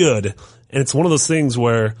really good, and it's one of those things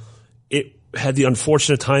where it had the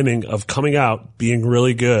unfortunate timing of coming out, being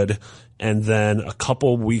really good, and then a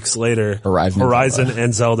couple weeks later, Horizon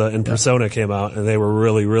and Zelda and Persona came out, and they were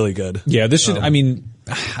really, really good. Yeah, this should,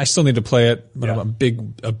 I still need to play it, but I'm a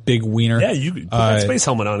big wiener. Yeah, you put that space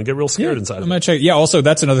helmet on and get real scared inside of it. I'm gonna check. Yeah, also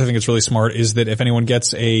that's another thing that's really smart is that if anyone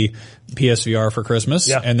gets a PSVR for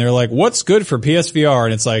Christmas and they're like, what's good for PSVR?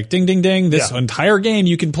 And it's like, ding, ding, ding, this entire game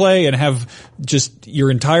you can play and have just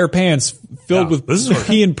your entire pants filled with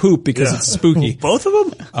pee and poop because it's spooky. Both of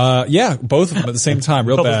them? Yeah, both of them at the same time,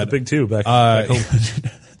 real bad. The big two back home.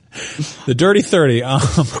 The Dirty 30. I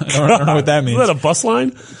don't know what that means. Is that a bus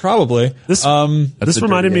line? Probably. This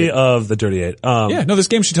reminded me of the Dirty 8. This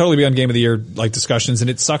game should totally be on Game of the Year like discussions, and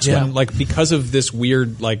it sucks when because of this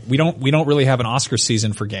weird we don't really have an Oscar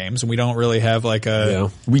season for games, and we don't really have like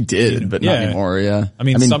a we did, but not anymore. Yeah, I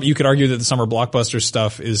mean, you could argue that the summer blockbuster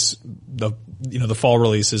stuff is the fall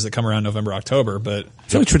releases that come around November, October, but I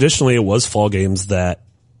feel like traditionally it was fall games that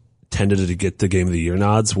tended to get the Game of the Year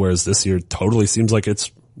nods, whereas this year totally seems like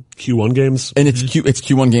it's Q1 games. And it's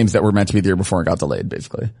Q1 games that were meant to be the year before and got delayed,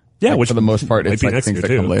 basically. Yeah, which for the most part, it's like things that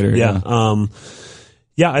come later. Yeah. I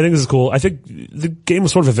think this is cool. I think the game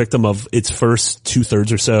was sort of a victim of its first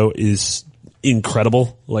 2/3 or so is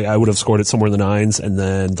incredible. Like I would have scored it somewhere in the 9s, and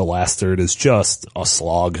then the last third is just a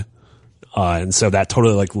slog. And so that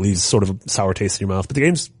totally like leaves sort of a sour taste in your mouth. But the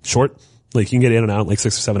game's short. Like you can get in and out in like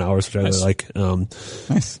 6 or 7 hours, which I really like.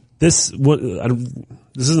 Nice. This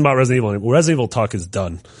isn't about Resident Evil anymore. Resident Evil talk is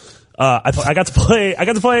done. I got to play,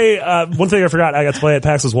 one thing I forgot I got to play at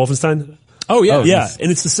PAX was Wolfenstein. Oh yeah. Yeah.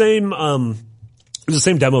 And it's the same,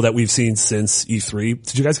 demo that we've seen since E3.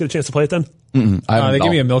 Did you guys get a chance to play it then? They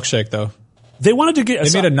gave me a milkshake though. They wanted to get,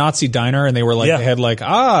 they made a Nazi diner and they were like, they had like,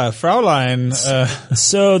 Fraulein.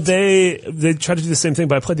 So they tried to do the same thing,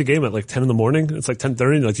 but I played the game at like 10 in the morning. It's like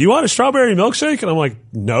 10:30. And like, do you want a strawberry milkshake? And I'm like,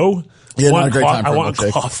 no. Yeah, not a great time for I want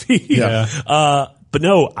coffee. Yeah. But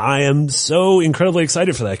no, I am so incredibly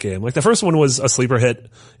excited for that game. Like the first one was a sleeper hit,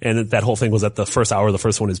 and that whole thing was at the first hour. The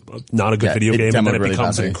first one is not a good video game, and then it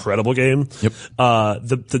becomes an incredible game. Yep.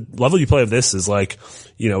 The level you play of this is like,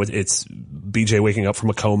 it's BJ waking up from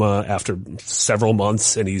a coma after several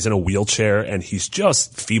months, and he's in a wheelchair, and he's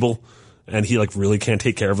just feeble. And he like really can't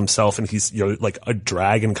take care of himself, and he's, like a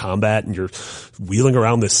drag in combat, and you're wheeling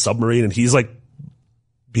around this submarine, and he's like,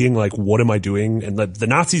 being like, what am I doing? And the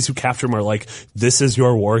Nazis who capture him are like, this is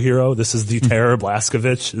your war hero. This is the Terror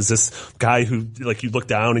Blaskovich. Is this guy who like you look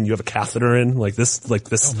down and you have a catheter in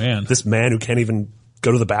this man who can't even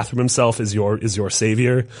go to the bathroom himself is your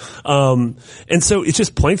savior. And so it's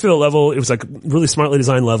just playing through the level. It was like really smartly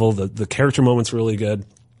designed level. The character moment's really good.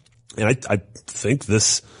 And I think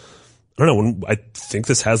this, I think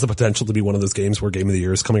this has the potential to be one of those games where Game of the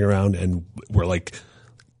Year is coming around and we're like,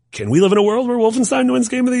 can we live in a world where Wolfenstein wins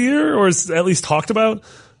Game of the Year, or is at least talked about?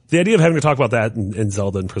 The idea of having to talk about that in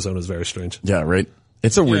Zelda and Persona is very strange. Yeah, right.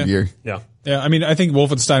 It's a weird year. Yeah. Yeah, I mean, I think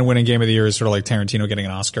Wolfenstein winning Game of the Year is sort of like Tarantino getting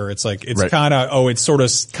an Oscar. It's like, it's kind of sort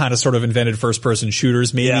of invented first person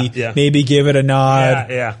shooters. Maybe give it a nod.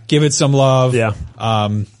 Yeah. Give it some love. Yeah.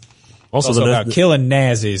 Also about killing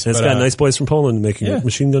Nazis. It's got nice boys from Poland making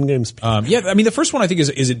machine gun games. I mean, the first one I think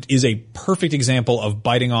is a perfect example of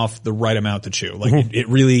biting off the right amount to chew. Like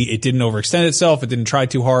it didn't overextend itself. It didn't try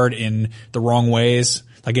too hard in the wrong ways.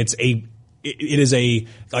 Like it is a,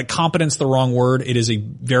 like competence the wrong word. It is a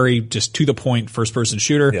very just to the point first person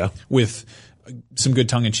shooter with some good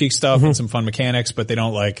tongue in cheek stuff and some fun mechanics, but they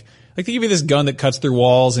don't like they give you this gun that cuts through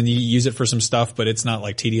walls and you use it for some stuff, but it's not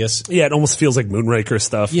like tedious. Yeah, it almost feels like Moonraker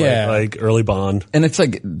stuff. Yeah. Like early Bond. And it's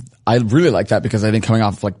like, I really like that because I think coming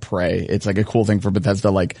off of like Prey, it's like a cool thing for Bethesda,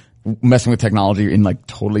 like messing with technology in like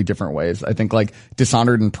totally different ways. I think like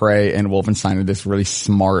Dishonored and Prey and Wolfenstein are this really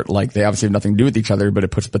smart, like they obviously have nothing to do with each other, but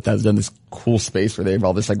it puts Bethesda in this cool space where they have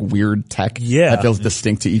all this like weird tech that feels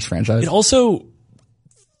distinct to each franchise. It also,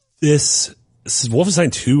 this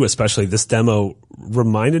Wolfenstein 2 especially, this demo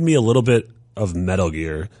reminded me a little bit of Metal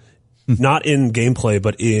Gear. Not in gameplay,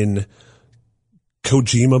 but in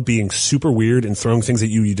Kojima being super weird and throwing things at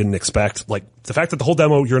you didn't expect. Like the fact that the whole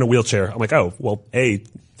demo you're in a wheelchair. I'm like, oh, well,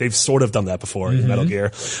 they've sort of done that before in Metal Gear.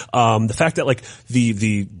 The fact that like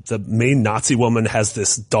the main Nazi woman has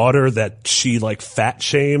this daughter that she like fat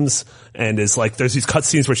shames and is like, there's these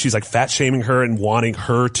cutscenes where she's like fat shaming her and wanting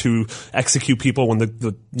her to execute people when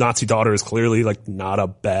the Nazi daughter is clearly like not a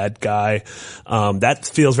bad guy. That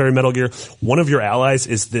feels very Metal Gear. One of your allies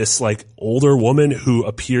is this like older woman who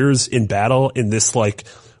appears in battle in this like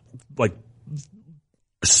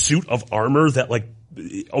suit of armor that like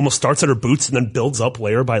almost starts at her boots and then builds up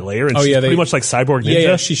layer by layer. And she's pretty much like Cyborg Ninja.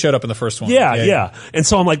 Yeah, she showed up in the first one. Yeah. And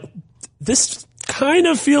so I'm like, this kind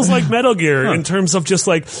of feels like Metal Gear in terms of just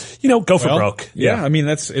like, go for broke. Yeah. I mean,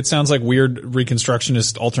 it sounds like weird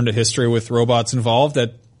reconstructionist alternate history with robots involved.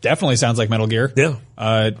 That definitely sounds like Metal Gear.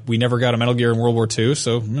 Yeah. We never got a Metal Gear in World War II,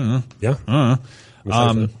 so, Yeah.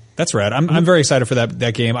 That's rad. I'm very excited for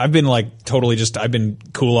that game. I've been like I've been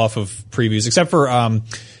cool off of previews, except for,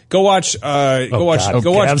 go watch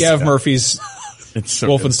Gav Murphy's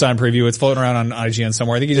Wolfenstein preview. It's floating around on IGN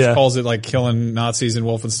somewhere. I think he just calls it like killing Nazis in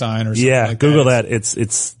Wolfenstein or something like Google that.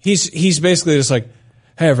 He's basically just like,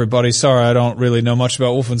 hey everybody, sorry I don't really know much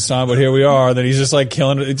about Wolfenstein, but here we are. Then he's just like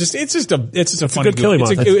killing it. It's just a funny, it's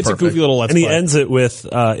a goofy little let's play. And he ends it with,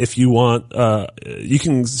 if you want, you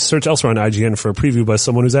can search elsewhere on IGN for a preview by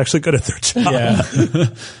someone who's actually good at their job. Yeah.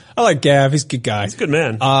 I like Gav. He's a good guy. He's a good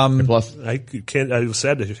man. I was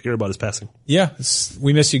sad to hear about his passing. Yeah.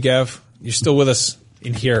 We miss you, Gav. You're still with us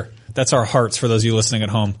in here. That's our hearts for those of you listening at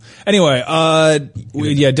home. Anyway,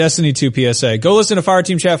 Destiny 2 PSA. Go listen to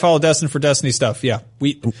Fireteam Chat, follow Destin for Destiny stuff. Yeah.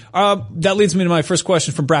 That leads me to my first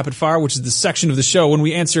question from Rapid Fire, which is the section of the show when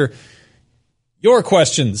we answer your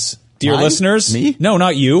questions. Dear listeners. Me? No,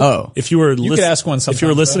 not you. Oh. If you were could ask one sometime. If you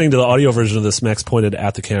were listening to the audio version of this, Max pointed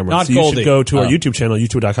at the camera. Not so you Goldie. should go to our YouTube channel,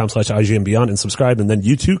 youtube.com/IGNBeyond and subscribe, and then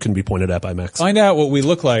you too can be pointed at by Max. Find out what we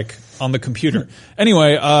look like on the computer.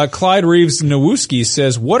 Anyway, Clyde Reeves Nowuski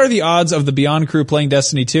says, what are the odds of the Beyond crew playing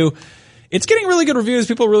Destiny 2? It's getting really good reviews.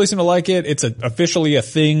 People really seem to like it. It's officially a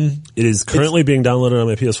thing. It is currently being downloaded on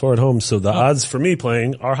my PS4 at home, so the odds for me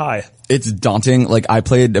playing are high. It's daunting. Like, I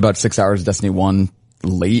played about 6 hours of Destiny 1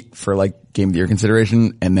 late for like Game of the Year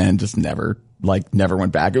consideration, and then just never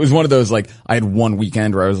went back. It was one of those, like, I had one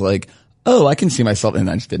weekend where I was like, oh, I can see myself, and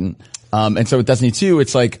I just didn't. And so with Destiny 2,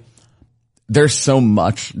 it's like, there's so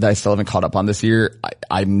much that I still haven't caught up on this year.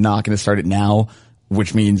 I'm not going to start it now,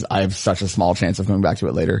 which means I have such a small chance of going back to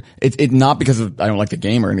it later. It's not because I don't like the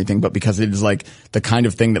game or anything, but because it is like the kind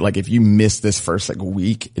of thing that, like, if you miss this first like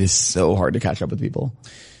week, it is so hard to catch up with people.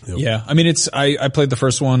 Yep. Yeah. I mean, I played the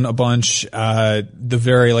first one a bunch, the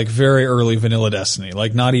very early vanilla Destiny.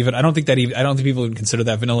 Like, not even, I don't think people would consider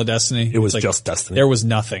that vanilla Destiny. It was like, just Destiny. There was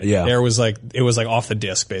nothing. Yeah. It was like off the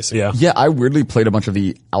disc, basically. Yeah. Yeah, I weirdly played a bunch of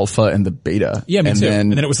the alpha and the beta. Yeah, me too.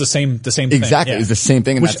 And then it was the same thing. Exactly. Yeah. It was the same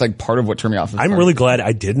thing. And that's like part of what turned me off. I'm really glad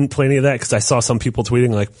I didn't play any of that because I saw some people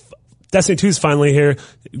tweeting like, Destiny 2 is finally here.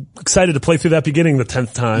 Excited to play through that beginning the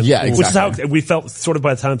 10th time. Yeah, exactly. Which is how we felt sort of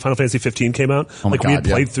by the time Final Fantasy 15 came out. Oh my like we had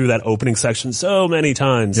God, played through that opening section so many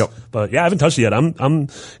times. Yep. But yeah, I haven't touched it yet. I'm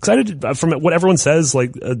excited from what everyone says.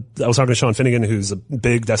 Like, I was talking to Sean Finnegan, who's a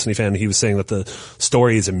big Destiny fan. He was saying that the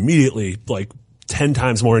story is immediately like 10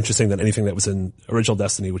 times more interesting than anything that was in original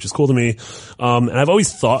Destiny, which is cool to me. And I've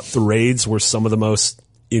always thought the raids were some of the most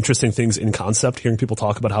interesting things in concept, hearing people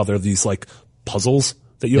talk about how they're these like puzzles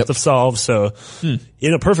that you have to solve. So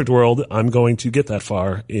in a perfect world, I'm going to get that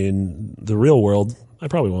far. In the real world, I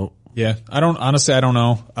probably won't. Yeah. I don't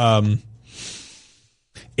know.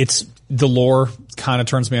 It's the lore kind of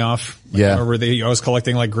turns me off. Like, Yeah. I was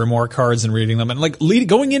collecting like grimoire cards and reading them, and like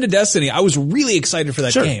going into Destiny, I was really excited for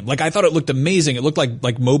that game. Like, I thought it looked amazing. It looked like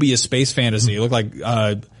Mobius space fantasy. It looked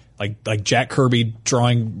like Jack Kirby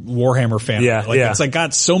drawing Warhammer family. Yeah, It's like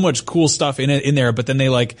got so much cool stuff in there, but then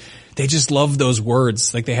they just love those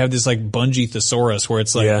words. Like, they have this like Bungie thesaurus where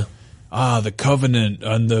it's like, the Covenant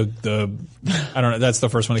and the I don't know, that's the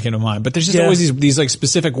first one that came to mind. But there's just always these like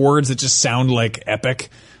specific words that just sound like epic.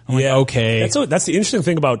 I'm like, okay. That's the interesting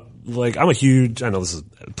thing about, like, I know this is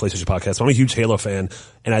a PlayStation podcast, but I'm a huge Halo fan,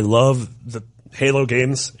 and I love the Halo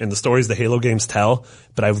games and the stories the Halo games tell,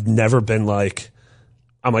 but I've never been like,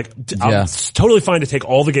 I'm totally fine to take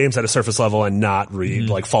all the games at a surface level and not read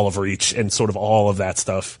like Fall of Reach and sort of all of that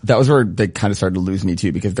stuff. That was where they kind of started to lose me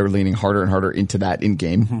too, because they were leaning harder and harder into that in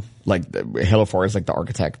game. Like Halo 4 is like the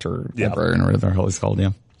architect or librarian or whatever the hell it's called.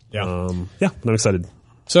 Yeah. I'm excited.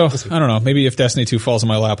 So, I don't know. Maybe if Destiny 2 falls in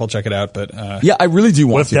my lap, I'll check it out. But yeah, I really do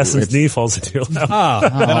want what if to. Destiny's knee falls into your lap?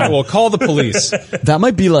 Then I will call the police. That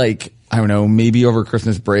might be like, I don't know, maybe over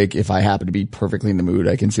Christmas break, if I happen to be perfectly in the mood,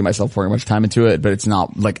 I can see myself pouring much time into it, but it's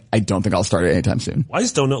not like, I don't think I'll start it anytime soon. I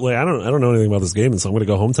just don't know, like, I don't know anything about this game, and so I'm gonna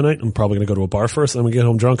go home tonight. I'm probably gonna go to a bar first, and I'm gonna get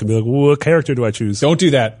home drunk and be like, what character do I choose? Don't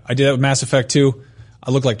do that. I did that with Mass Effect 2.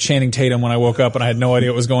 I looked like Channing Tatum when I woke up, and I had no idea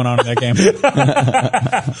what was going on in that game.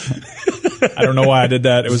 I don't know why I did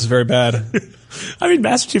that. It was very bad. I mean,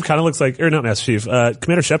 Master Chief kind of looks like, or not Master Chief,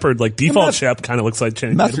 Commander Shepard, like default Shep kind of looks like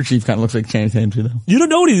Channing Master Tatum. Chief kind of looks like Channing Tatum too, though. You don't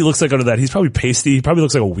know what he looks like under that. He's probably pasty. He probably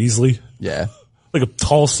looks like a Weasley. Yeah. Like a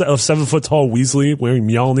 7-foot tall Weasley wearing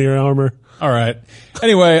Mjolnir armor. All right.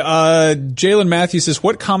 Anyway, Jalen Matthews says,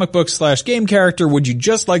 what comic book / game character would you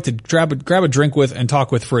just like to grab a drink with and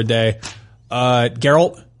talk with for a day?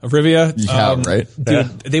 Geralt of Rivia. Yeah, right.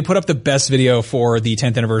 Dude, they put up the best video for the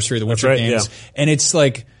 10th anniversary of the Witcher games. Yeah. And it's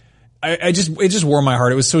like, it just warmed my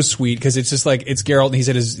heart. It was so sweet because it's just like, it's Geralt and he's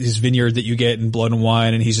at his vineyard that you get in Blood and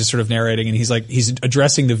Wine, and he's just sort of narrating, and he's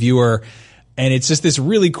addressing the viewer. And it's just this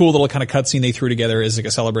really cool little kind of cutscene they threw together as like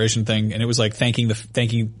a celebration thing. And it was like thanking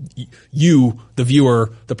you, the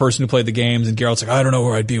viewer, the person who played the games. And Geralt's like, I don't know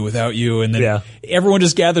where I'd be without you. And then everyone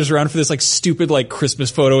just gathers around for this like stupid like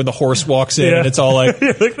Christmas photo, and the horse walks in and it's all like,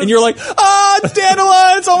 and you're like, it's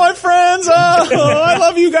Dandelion, it's all my friends. I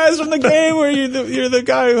love you guys from the game where you're the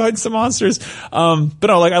guy who hides the monsters. But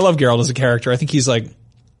no, like, I love Geralt as a character. I think he's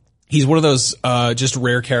one of those, just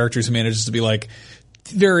rare characters who manages to be like,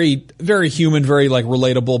 very, very human, very like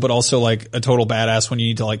relatable, but also like a total badass when you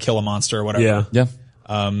need to like kill a monster or whatever. Yeah.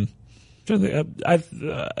 I'd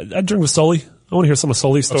drink with Sully. I want to hear some of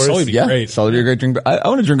Sully's stories. Sully'd be great. Sully'd be a great drink. But I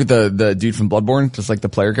want to drink with the dude from Bloodborne, just like the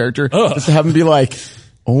player character. Just to have him be like,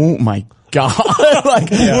 oh my God.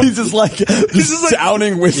 He's just like,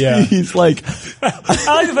 downing whiskey. Yeah. He's like,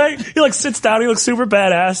 I like the fact he like sits down, he looks super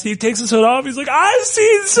badass, he takes his hood off, he's like, I've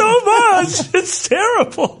seen so much, it's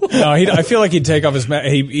terrible. No, I feel like he'd take off his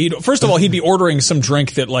first of all, he'd be ordering some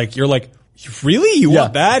drink that like, you're like, really? You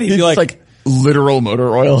want that? He'd be like, literal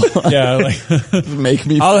motor oil. Yeah, like Make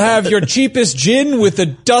me. I'll have your cheapest gin with a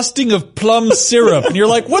dusting of plum syrup. And you're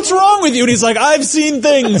like, what's wrong with you? And he's like, I've seen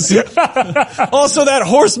things. Also, that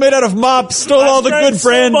horse made out of mop stole all the good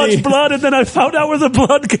brandy. So much blood, and then I found out where the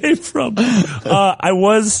blood came from.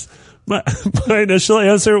 My initial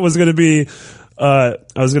answer was going to be, I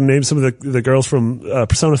was going to name some of the girls from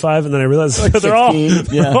Persona 5, and then I realized Like they're all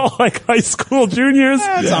 16, yeah. like high school juniors.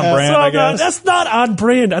 That's on brand, I guess. That's not on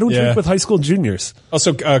brand. I don't drink with high school juniors.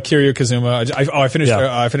 Also, Kiryu Kazuma. I finished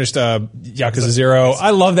Yakuza 0. I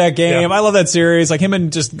love that game. Yeah. I love that series. Like him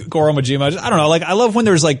and just Goro Majima. I don't know. Like I love when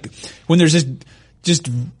there's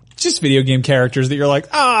just video game characters that you're like,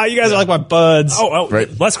 you guys are like my buds. Oh,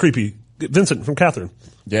 Right. Less creepy. Vincent from Catherine.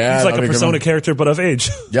 Yeah. He's like a that'd be good Persona one. character, but of age.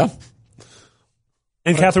 Yeah.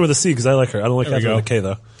 And Catherine with a C, because I like her. I don't like Catherine with a K,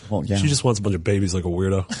 though. Well, yeah. She just wants a bunch of babies like a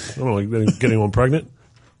weirdo. I don't like getting anyone pregnant.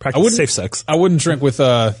 Practice safe sex. I wouldn't drink with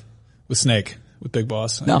Snake. With Big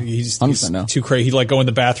Boss. No, he's 100% no. too crazy. He'd like go in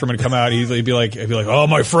the bathroom and come out. He'd be like, oh,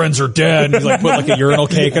 my friends are dead. And he'd like put like a urinal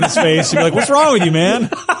cake on his face. He'd be like, what's wrong with you, man?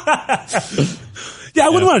 Yeah, I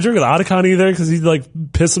wouldn't want to drink with Otacon either, because he'd like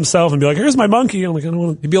piss himself and be like, here's my monkey. I'm like, I don't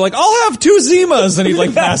want to. He'd be like, I'll have 2 Zimas. And he'd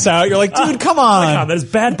like pass out. You're like, dude, come on. That is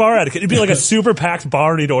bad bar etiquette. It'd be like a super packed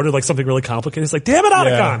bar and he'd order like something really complicated. It's like, damn it,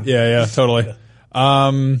 Otacon. Yeah, totally.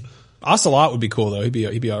 Ocelot would be cool though. He'd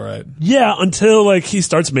be all right. Yeah, until like he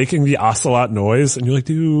starts making the Ocelot noise and you're like,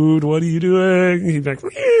 dude, what are you doing? He'd be like,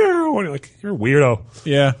 meow. And you're like, you're a weirdo.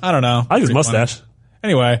 Yeah, I don't know. I like his mustache. Funny.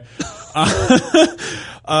 Anyway.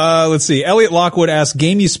 Let's see. Elliot Lockwood asks,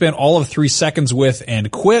 game you spent all of 3 seconds with and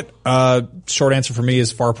quit. Short answer for me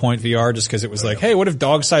is Farpoint VR, just because it was like, hey, what if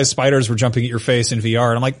dog-sized spiders were jumping at your face in VR?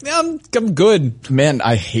 And I'm like, I'm good. Man,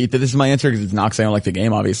 I hate that this is my answer because it's not because I don't like the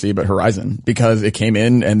game, obviously, but Horizon. Because it came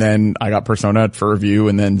in and then I got Persona for review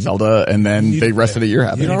and then Zelda and then they rested a year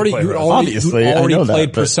having You'd it. already Obviously, I know that,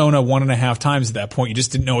 played but- Persona 1.5 times at that point. You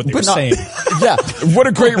just didn't know what they were saying. Yeah, what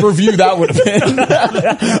a great review that would have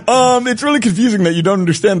been. It's really confusing that you don't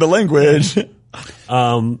understand the language.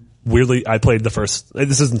 Weirdly, I played the first,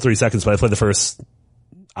 this isn't 3 seconds, but I played the first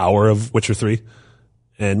hour of Witcher 3.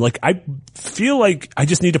 And like, I feel like I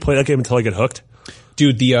just need to play that game until I get hooked.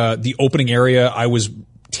 Dude, the opening area, I was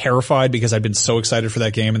terrified because I'd been so excited for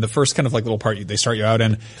that game. And the first kind of like little part they start you out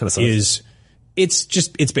in is,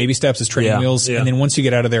 it's baby steps, it's training wheels. Yeah. And then once you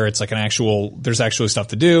get out of there, it's like there's actually stuff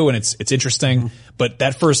to do and it's interesting. Mm-hmm. But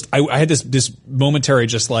that first, I had this momentary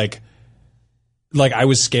just like I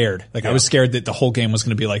was scared. I was scared that the whole game was going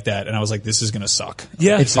to be like that. And I was like, this is going to suck.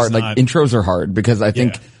 Yeah. It's hard. Like intros are hard because I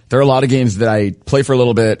think there are a lot of games that I play for a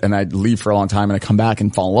little bit and I leave for a long time and I come back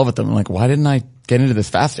and fall in love with them. I'm like, why didn't I get into this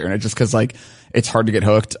faster? And it's just cause like it's hard to get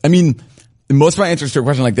hooked. I mean, most of my answers to a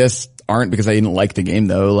question like this aren't because I didn't like the game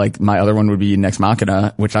though. Like my other one would be Nex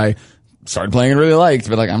Machina, which I started playing and really liked,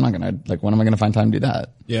 but like I'm not gonna, like when am I gonna find time to do that?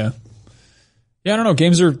 Yeah. Yeah, I don't know.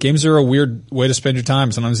 Games are a weird way to spend your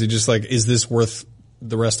time. Sometimes you just like, is this worth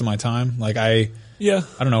the rest of my time? Like I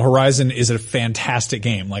don't know. Horizon is a fantastic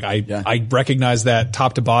game. Like I recognize that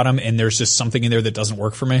top to bottom and there's just something in there that doesn't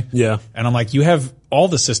work for me. Yeah. And I'm like, you have all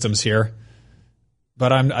the systems here,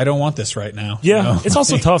 but I don't want this right now. Yeah. You know? It's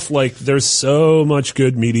also tough. Like there's so much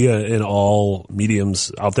good media in all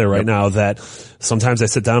mediums out there right now that sometimes I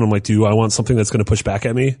sit down and I'm like, do I want something that's going to push back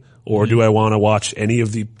at me? Or do I want to watch any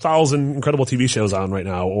of the 1,000 incredible TV shows on right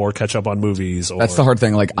now or catch up on movies? Or That's the hard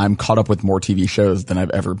thing. Like I'm caught up with more TV shows than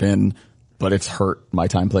I've ever been, but it's hurt my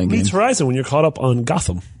time playing games. It's Horizon when you're caught up on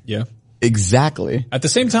Gotham. Yeah. Exactly. At the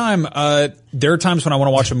same time, there are times when I want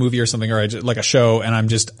to watch a movie or something or like a show and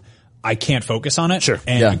I can't focus on it. Sure.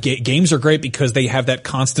 And games are great because they have that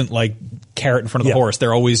constant like carrot in front of the horse.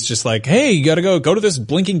 They're always just like, hey, you gotta go to this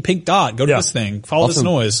blinking pink dot, go to this thing, follow this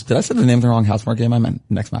noise. Did I say the name of the wrong Housemarque game? I meant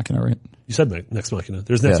Nex Machina, right? You said Nex Machina.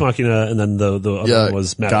 There's Nex Machina and then the other one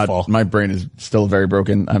was Matterfall. My brain is still very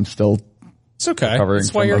broken. I'm still It's okay. recovering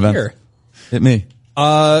That's why from you're events. here. Hit me.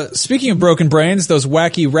 Speaking of broken brains, those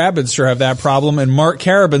wacky Rabbids sure have that problem. And Mark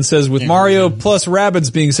Carabin says, with Mario plus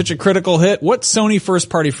Rabbids being such a critical hit, what Sony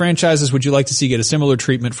first-party franchises would you like to see get a similar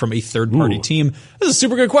treatment from a third-party team? This is a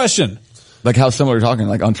super good question. Like how similar you're talking,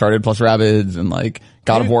 like Uncharted plus Rabbids and like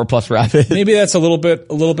God of War plus Rabbids. Maybe that's a little bit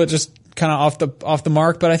just kind of off the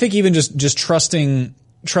mark, but I think even just trusting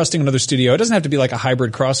another studio. It doesn't have to be like a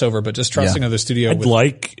hybrid crossover, but just trusting another studio. I'd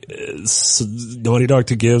like Naughty Dog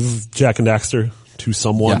to give Jak and Daxter to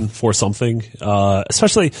someone for something.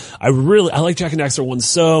 Especially, I like Jak and Daxter 1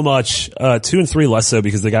 so much. 2 and 3 less so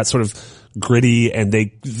because they got sort of gritty and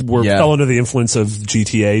they fell under the influence of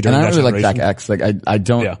GTA during and I that don't really generation. like Jak X. Like I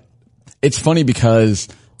don't. Yeah. It's funny because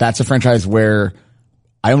that's a franchise where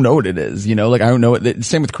I don't know what it is, you know, like I don't know what,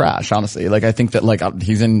 same with Crash, honestly. Like I think that like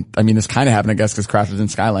this kind of happened, I guess, cause Crash was in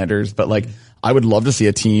Skylanders, but like I would love to see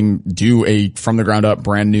a team do a from the ground up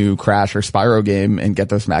brand new Crash or Spyro game and get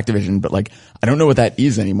those from Activision, but like I don't know what that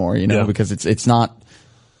is anymore, you know, because it's not,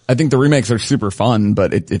 I think the remakes are super fun,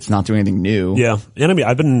 but it's not doing anything new. Yeah. And I mean,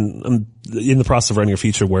 I'm in the process of writing a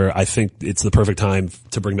feature where I think it's the perfect time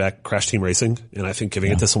to bring back Crash Team Racing. And I think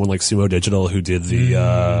giving it to someone like Sumo Digital, who did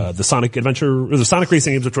the Sonic Adventure, or the Sonic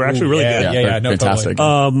Racing games, which were actually really good. Yeah, no, fantastic.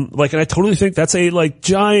 Totally. And I totally think that's a like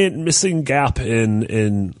giant missing gap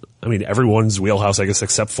in, I mean, everyone's wheelhouse, I guess,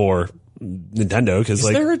 except for Nintendo. Cause Is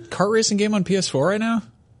there a kart racing game on PS4 right now?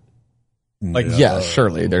 Like, yeah,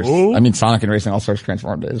 surely there's, I mean, Sonic and Racing All-Stars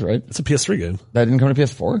Transformed is, right? it's a PS3 game. That didn't come to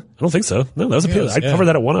PS4? I don't think so. No, that was a PS. I covered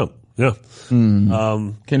that at 1UP. Yeah.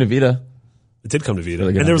 Came to Vita. It did come to Vita.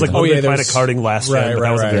 Really good And there was like idea. Ultimate Planet Karting last gen, but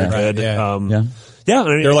that wasn't very good. Yeah. Yeah, I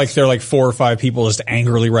mean, They're like 4 or 5 people just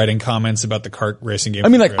angrily writing comments about the kart racing game. I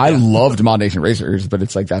mean, like, I loved Mod Nation Racers, but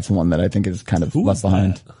it's like, that's one that I think is kind of left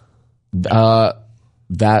behind. No,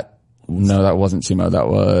 that wasn't Sumo. That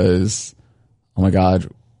was, oh my God,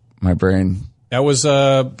 my brain. That was,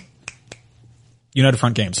 United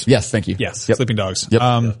Front Games. Yes, thank you. Yes. Yep. Sleeping Dogs.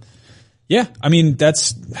 Yep. Yeah. I mean, I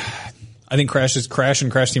think Crash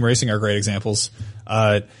and Crash Team Racing are great examples.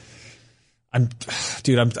 I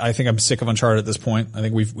think I'm sick of Uncharted at this point. I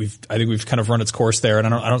think we've kind of run its course there.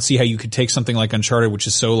 And I don't see how you could take something like Uncharted, which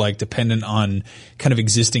is so like dependent on kind of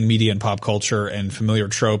existing media and pop culture and familiar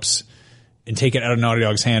tropes, and take it out of Naughty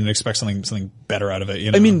Dog's hand and expect something better out of it.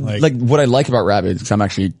 You know? I mean, like what I like about Rabbids, because I'm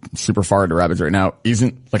actually super far into Rabbids right now,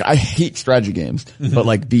 isn't like I hate strategy games, but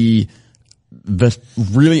like the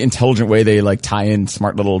really intelligent way they like tie in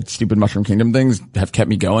smart little stupid Mushroom Kingdom things have kept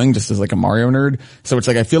me going just as like a Mario nerd. So it's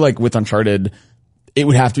like I feel like with Uncharted, it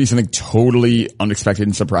would have to be something totally unexpected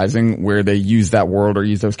and surprising where they use that world or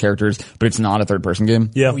use those characters, but it's not a third person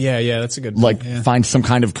game. yeah. yeah, that's a good Like point. find some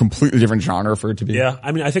kind of completely different genre for it to be. Yeah,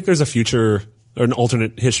 I mean, I think there's a future or an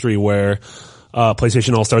alternate history where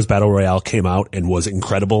PlayStation All-Stars Battle Royale came out and was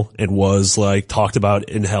incredible and was like talked about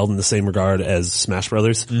and held in the same regard as Smash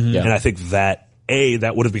Brothers. Yeah. And I think that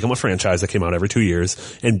that would have become a franchise that came out every 2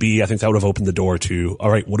 years, and B, I think that would have opened the door to,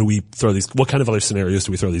 all right, what kind of other scenarios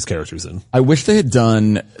do we throw these characters in? I wish they had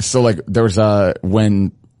done, so like there was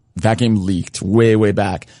when that game leaked way, way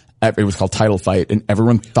back, it was called Title Fight, and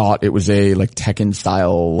everyone thought it was a like Tekken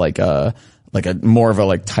style, like a more of a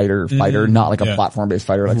like tighter fighter, not like a platform based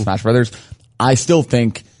fighter like Smash Brothers. I still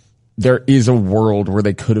think there is a world where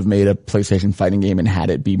they could have made a PlayStation fighting game and had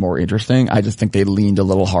it be more interesting. I just think they leaned a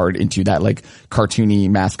little hard into that like cartoony,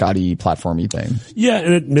 mascotty, platformy thing. Yeah,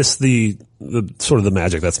 and it missed the sort of the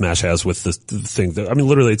magic that Smash has with the thing that, I mean,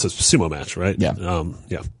 literally it's a sumo match, right? Yeah.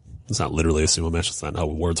 Yeah. It's not literally a sumo match. That's not how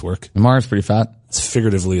words work. Mario's pretty fat. It's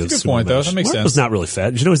figuratively a Good sumo point, match. though. That makes Mario's sense. not really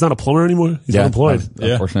fat. Did you know he's not a plumber anymore? He's unemployed.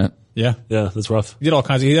 Unfortunate. Yeah. Yeah, that's rough. He did all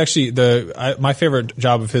kinds of, he actually, my favorite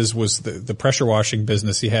job of his was the pressure washing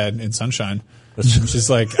business he had in Sunshine. Which is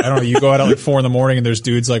like, I don't know, you go out at like 4 a.m. and there's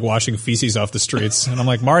dudes like washing feces off the streets. And I'm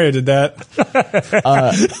like, Mario did that.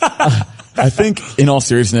 I think in all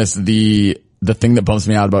seriousness, the thing that bums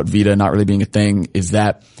me out about Vita not really being a thing is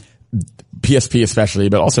that PSP especially,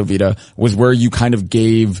 but also Vita, was where you kind of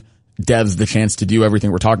gave devs the chance to do everything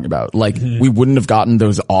we're talking about. Like, we wouldn't have gotten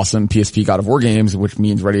those awesome PSP God of War games, which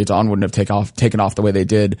means Ready It's On wouldn't have taken off the way they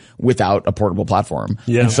did without a portable platform.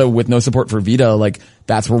 Yeah. And so with no support for Vita, like,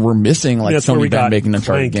 that's where we're missing, like, That's where we Sony got making an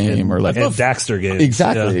Uncharted Clank game or like, and Daxter game.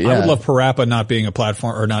 exactly. Yeah. I would love Parappa not being a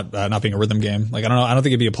platform or not being a rhythm game. Like, I don't know. I don't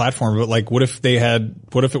think it'd be a platform, but like, what if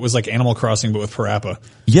it was like Animal Crossing, but with Parappa?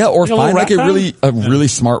 Yeah. Or You know, find like Rat a really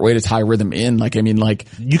smart way to tie rhythm in. Like, I mean, like,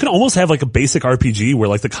 You can almost have like a basic RPG where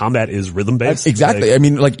like the combat is rhythm based. exactly. Like, I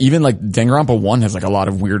mean, like, even like Danganronpa 1 has like a lot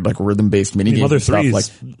of weird, like, rhythm based mini games Mother and stuff. 3 Like,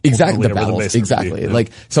 is exactly. The ultimately a battles. rhythm-based Exactly. RPG, yeah.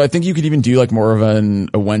 Like, so I think you could even do like more of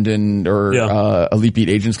a Wendon or, Elite Beat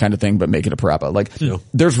Agents kind of thing, but make it a Parappa. Like,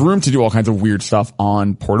 there's room to do all kinds of weird stuff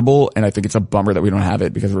on portable, and I think it's a bummer that we don't have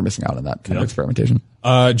it because we're missing out on that kind of experimentation.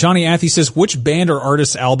 Johnny Athy says, which band or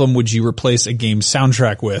artist's album would you replace a game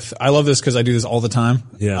soundtrack with? I love this because I do this all the time.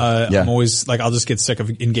 Yeah. Yeah. I'm always like, I'll just get sick of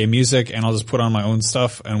in-game music and I'll just put on my own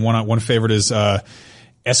stuff. And one favorite is,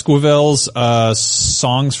 Esquivel's,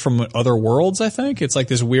 Songs from Other Worlds, I think. It's like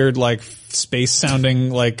this weird, like, space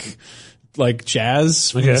sounding, like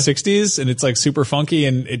jazz from the 60s, and it's like super funky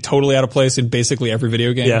and it totally out of place in basically every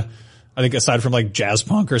video game. Yeah. I think aside from like jazz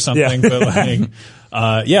punk or something, Yeah. but like,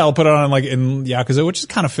 I'll put it on like in Yakuza, which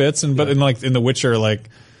kind of fits, but in like in The Witcher, like,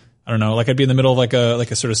 I don't know, like I'd be in the middle of like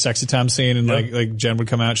a sort of sexy time scene and like Jen would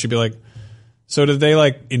come out, she'd be like, so did they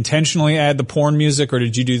like intentionally add the porn music or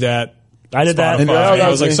did you do that I did that. And I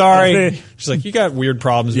was like, sorry. She's like, you got weird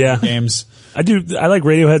problems with your games. I do. I like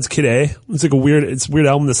Radiohead's Kid A. It's like a weird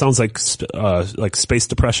album that sounds like space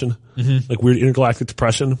depression, like weird intergalactic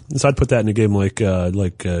depression. And so I'd put that in a game like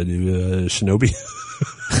Shinobi.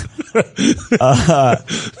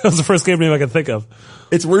 That was the first game name I could think of.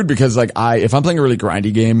 It's weird because like if I'm playing a really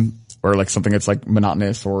grindy game or like something that's like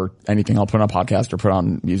monotonous or anything, I'll put on a podcast or put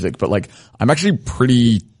on music. But like I'm actually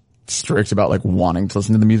pretty strict about like wanting to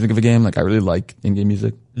listen to the music of a game. Like I really like in-game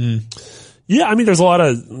music. Yeah, I mean, there's a lot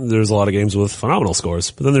of games with phenomenal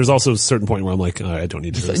scores, but then there's also a certain point where I'm like, I don't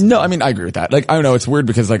need to listen. No, I mean, I agree with that. Like, I don't know, it's weird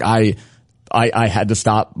because like I had to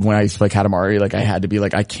stop when I used to play Katamari. Like, I had to be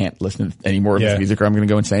like, I can't listen to any more of this music or I'm going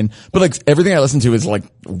to go insane. But like, everything I listen to is like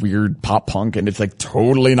weird pop punk and it's like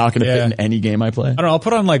totally not going to fit in any game I play. I don't know, I'll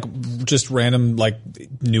put on like just random like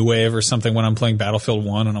new wave or something when I'm playing Battlefield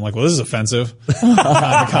 1 and I'm like, well, this is offensive.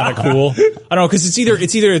 kind of cool. I don't know, cause it's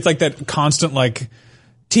like that constant like,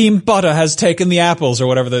 Team Butter has taken the apples or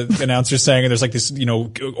whatever the announcer's saying. And there's like this,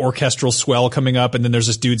 orchestral swell coming up and then there's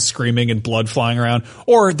this dude screaming and blood flying around.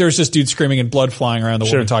 Or there's this dude screaming and blood flying around the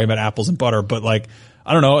woman talking about apples and butter. But like,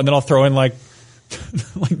 I don't know. And then I'll throw in like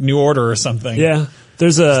New Order or something. Yeah.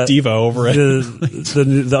 There's a Devo over it.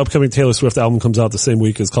 The upcoming Taylor Swift album comes out the same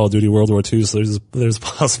week as Call of Duty World War II. So there's a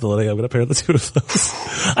possibility I'm going to pair the two of those.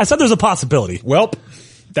 I said there's a possibility. Welp.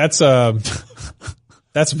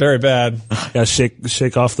 That's very bad. Yeah,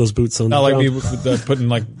 shake off those boots on Not the like ground. me putting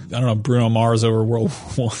like, I don't know, Bruno Mars over World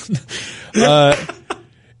War I.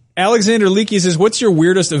 Alexander Leakey says, what's your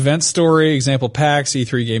weirdest event story? Example, PAX,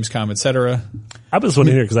 E3, Gamescom, etc. I put this one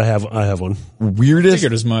in here because I have one. Weirdest?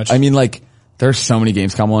 Figured as much. I mean, like, there's so many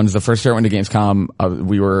Gamescom ones. The first year I went to Gamescom,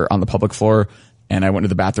 we were on the public floor and I went to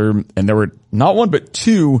the bathroom and there were not one but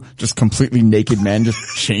two just completely naked men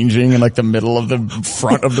just changing in like the middle of the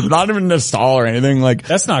front of the, not even in a stall or anything. Like,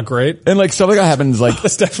 that's not great. And like stuff like that happens like,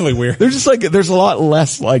 that's definitely weird. There's just like, there's a lot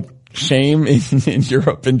less like shame in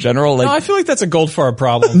Europe in general. Like, no, I feel like that's a Goldfarb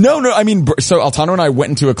problem. No, I mean, so Altano and I went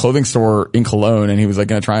into a clothing store in Cologne and he was like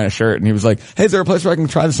going to try on a shirt and he was like, hey, is there a place where I can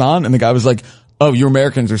try this on? And the guy was like, oh, you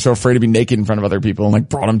Americans are so afraid to be naked in front of other people and like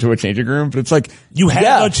brought him to a changing room. But it's like, you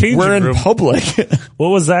have a changing room. We're in public. What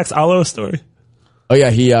was Zach's Aloe story? Oh yeah,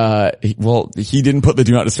 he didn't put the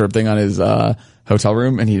do not disturb thing on his, hotel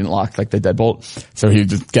room and he didn't lock like the deadbolt. So he'd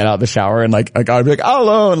just get out of the shower and like a guy would be like, oh,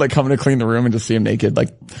 hello, and like come in to clean the room and just see him naked. Like,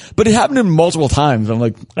 but it happened to him multiple times. I'm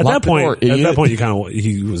like, at that point,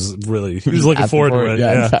 he was looking forward to it.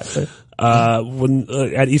 Yeah. Exactly. When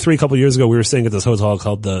at E3 a couple years ago, we were staying at this hotel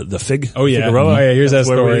called the Fig. Oh yeah. Figueroa. Oh yeah. Here's that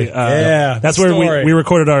story. That's where we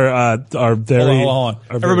recorded our very. Hold on.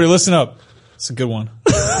 Everybody listen up. It's a good one.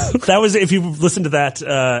 That was, if you listened to that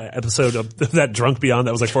episode of that Drunk Beyond,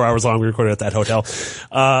 that was like 4 hours long. We recorded at that hotel.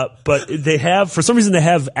 But for some reason they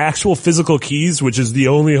have actual physical keys, which is the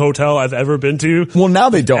only hotel I've ever been to. Well,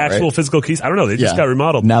 now they don't. Actual physical keys. I don't know. They just got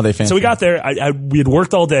remodeled. Now they fancy. So we got there. We had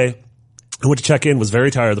worked all day. I went to check in, was very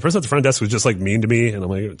tired. The person at the front desk was just like mean to me, and I'm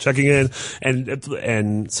like checking in,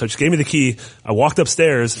 and so she gave me the key. I walked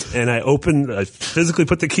upstairs and I physically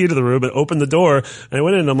put the key to the room and opened the door, and I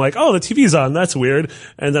went in and I'm like, oh, the TV's on, that's weird.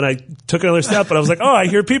 And then I took another step, but I was like, oh, I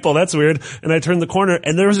hear people, that's weird. And I turned the corner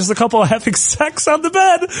and there was just a couple having sex on the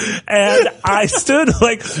bed. And I stood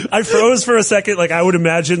like, I froze for a second. Like I would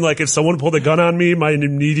imagine like if someone pulled a gun on me, my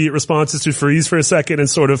immediate response is to freeze for a second and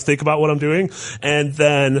sort of think about what I'm doing. And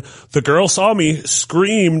then the girl saw me,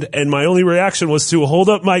 screamed, and my only reaction was to hold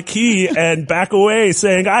up my key and back away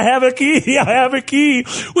saying, I have a key,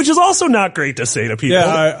 which is also not great to say to people.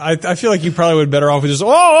 Yeah, I feel like you probably would better off with just,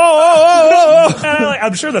 and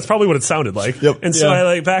I'm sure that's probably what it sounded like. Yep. And so I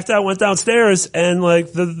like backed out, went downstairs, and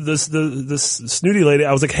like this snooty lady,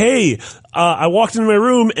 I was like, hey, I walked into my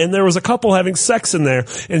room and there was a couple having sex in there,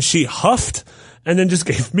 and she huffed and then just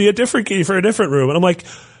gave me a different key for a different room. And I'm like,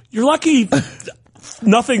 you're lucky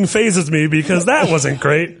nothing phases me because that wasn't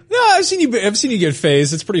great. No, I've seen you get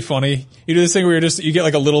phased. It's pretty funny. You do this thing where you get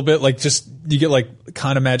like a little bit, like you get like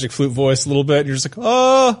kind of magic flute voice a little bit. And you're just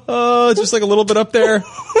like, just like a little bit up there.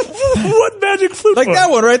 What magic flute like voice?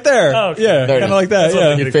 that one right there. Oh, okay. Yeah, kind of like that.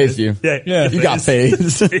 Yeah. It phased you. Yeah. You got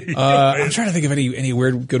phased. I'm trying to think of any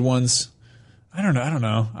weird good ones. I don't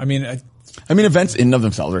know. I mean, events in and of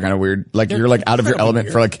themselves are kind of weird. Like you're like out of your element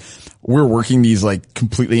for like, we're working these like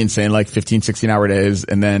completely insane, like 15, 16 hour days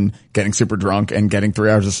and then getting super drunk and getting 3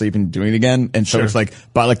 hours of sleep and doing it again. And so it's like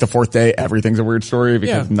by like the fourth day, everything's a weird story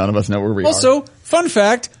because none of us know where we are. Also, Fun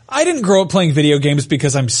fact, I didn't grow up playing video games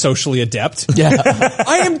because I'm socially adept. Yeah.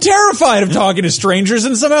 I am terrified of talking to strangers,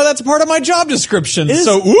 and somehow that's part of my job description.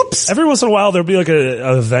 So, oops. Every once in a while, there'll be like an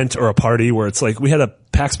event or a party where it's like, we had a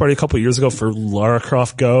PAX party a couple of years ago for Lara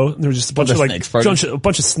Croft Go. And there was just a bunch of like, a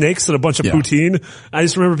bunch of snakes and a bunch of poutine. I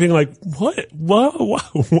just remember being like, what?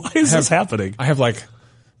 Why is this happening? I have like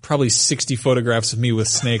probably 60 photographs of me with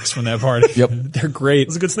snakes from that party. Yep. They're great. It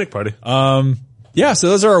was a good snake party. Yeah, so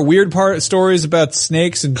those are our weird stories about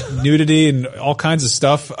snakes and nudity and all kinds of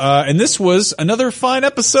stuff. And this was another fine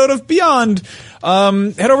episode of Beyond. Head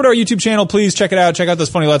over to our YouTube channel, please check it out. Check out those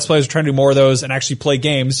funny Let's Plays. We're trying to do more of those and actually play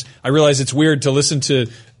games. I realize it's weird to listen to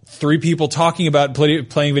 3 people talking about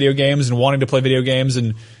playing video games and wanting to play video games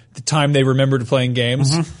and the time they remembered playing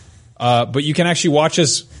games. But you can actually watch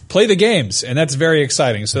us play the games, and that's very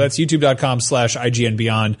exciting. So that's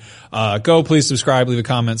youtube.com/IGNBeyond. Go, please subscribe, leave a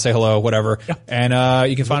comment, say hello, whatever. Yeah. And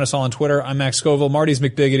you can find us all on Twitter. I'm Max Scoville, Marty's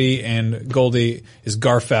McBiggity, and Goldie is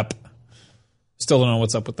Garfep. Still don't know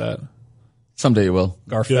what's up with that. Someday you will.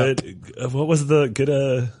 Garfep. What was the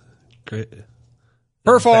good, great?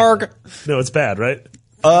 Perfarg. No, it's bad, right?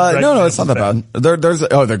 No, it's not that bad.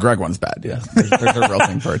 The Greg one's bad, yeah. There's a real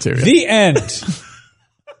thing for it too. Yeah. The end.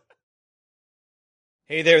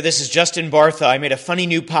 Hey there, this is Justin Bartha. I made a funny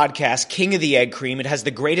new podcast, King of the Egg Cream. It has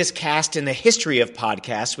the greatest cast in the history of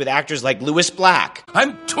podcasts with actors like Louis Black.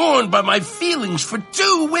 I'm torn by my feelings for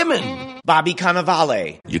 2 women. Bobby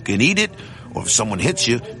Cannavale. You can eat it, or if someone hits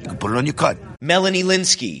you, you can put it on your cut. Melanie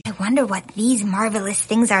Linsky. I wonder what these marvelous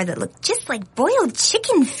things are that look just like boiled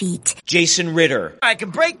chicken feet. Jason Ritter. I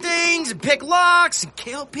can break things and pick locks and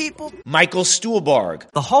kill people. Michael Stuhlbarg.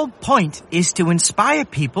 The whole point is to inspire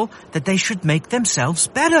people that they should make themselves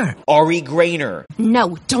better. Ari Grainer.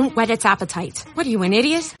 No, don't whet its appetite. What are you, an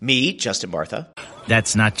idiot? Me, Justin Bartha.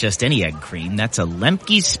 That's not just any egg cream, that's a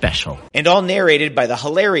Lemke's special. And all narrated by the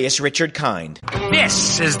hilarious Richard Kind.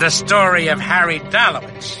 This is the story of Harry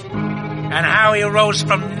Dalowitz and how he rose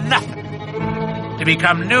from nothing to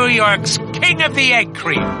become New York's King of the Egg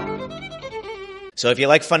Cream. So if you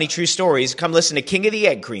like funny true stories, come listen to King of the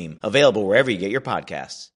Egg Cream, available wherever you get your podcasts.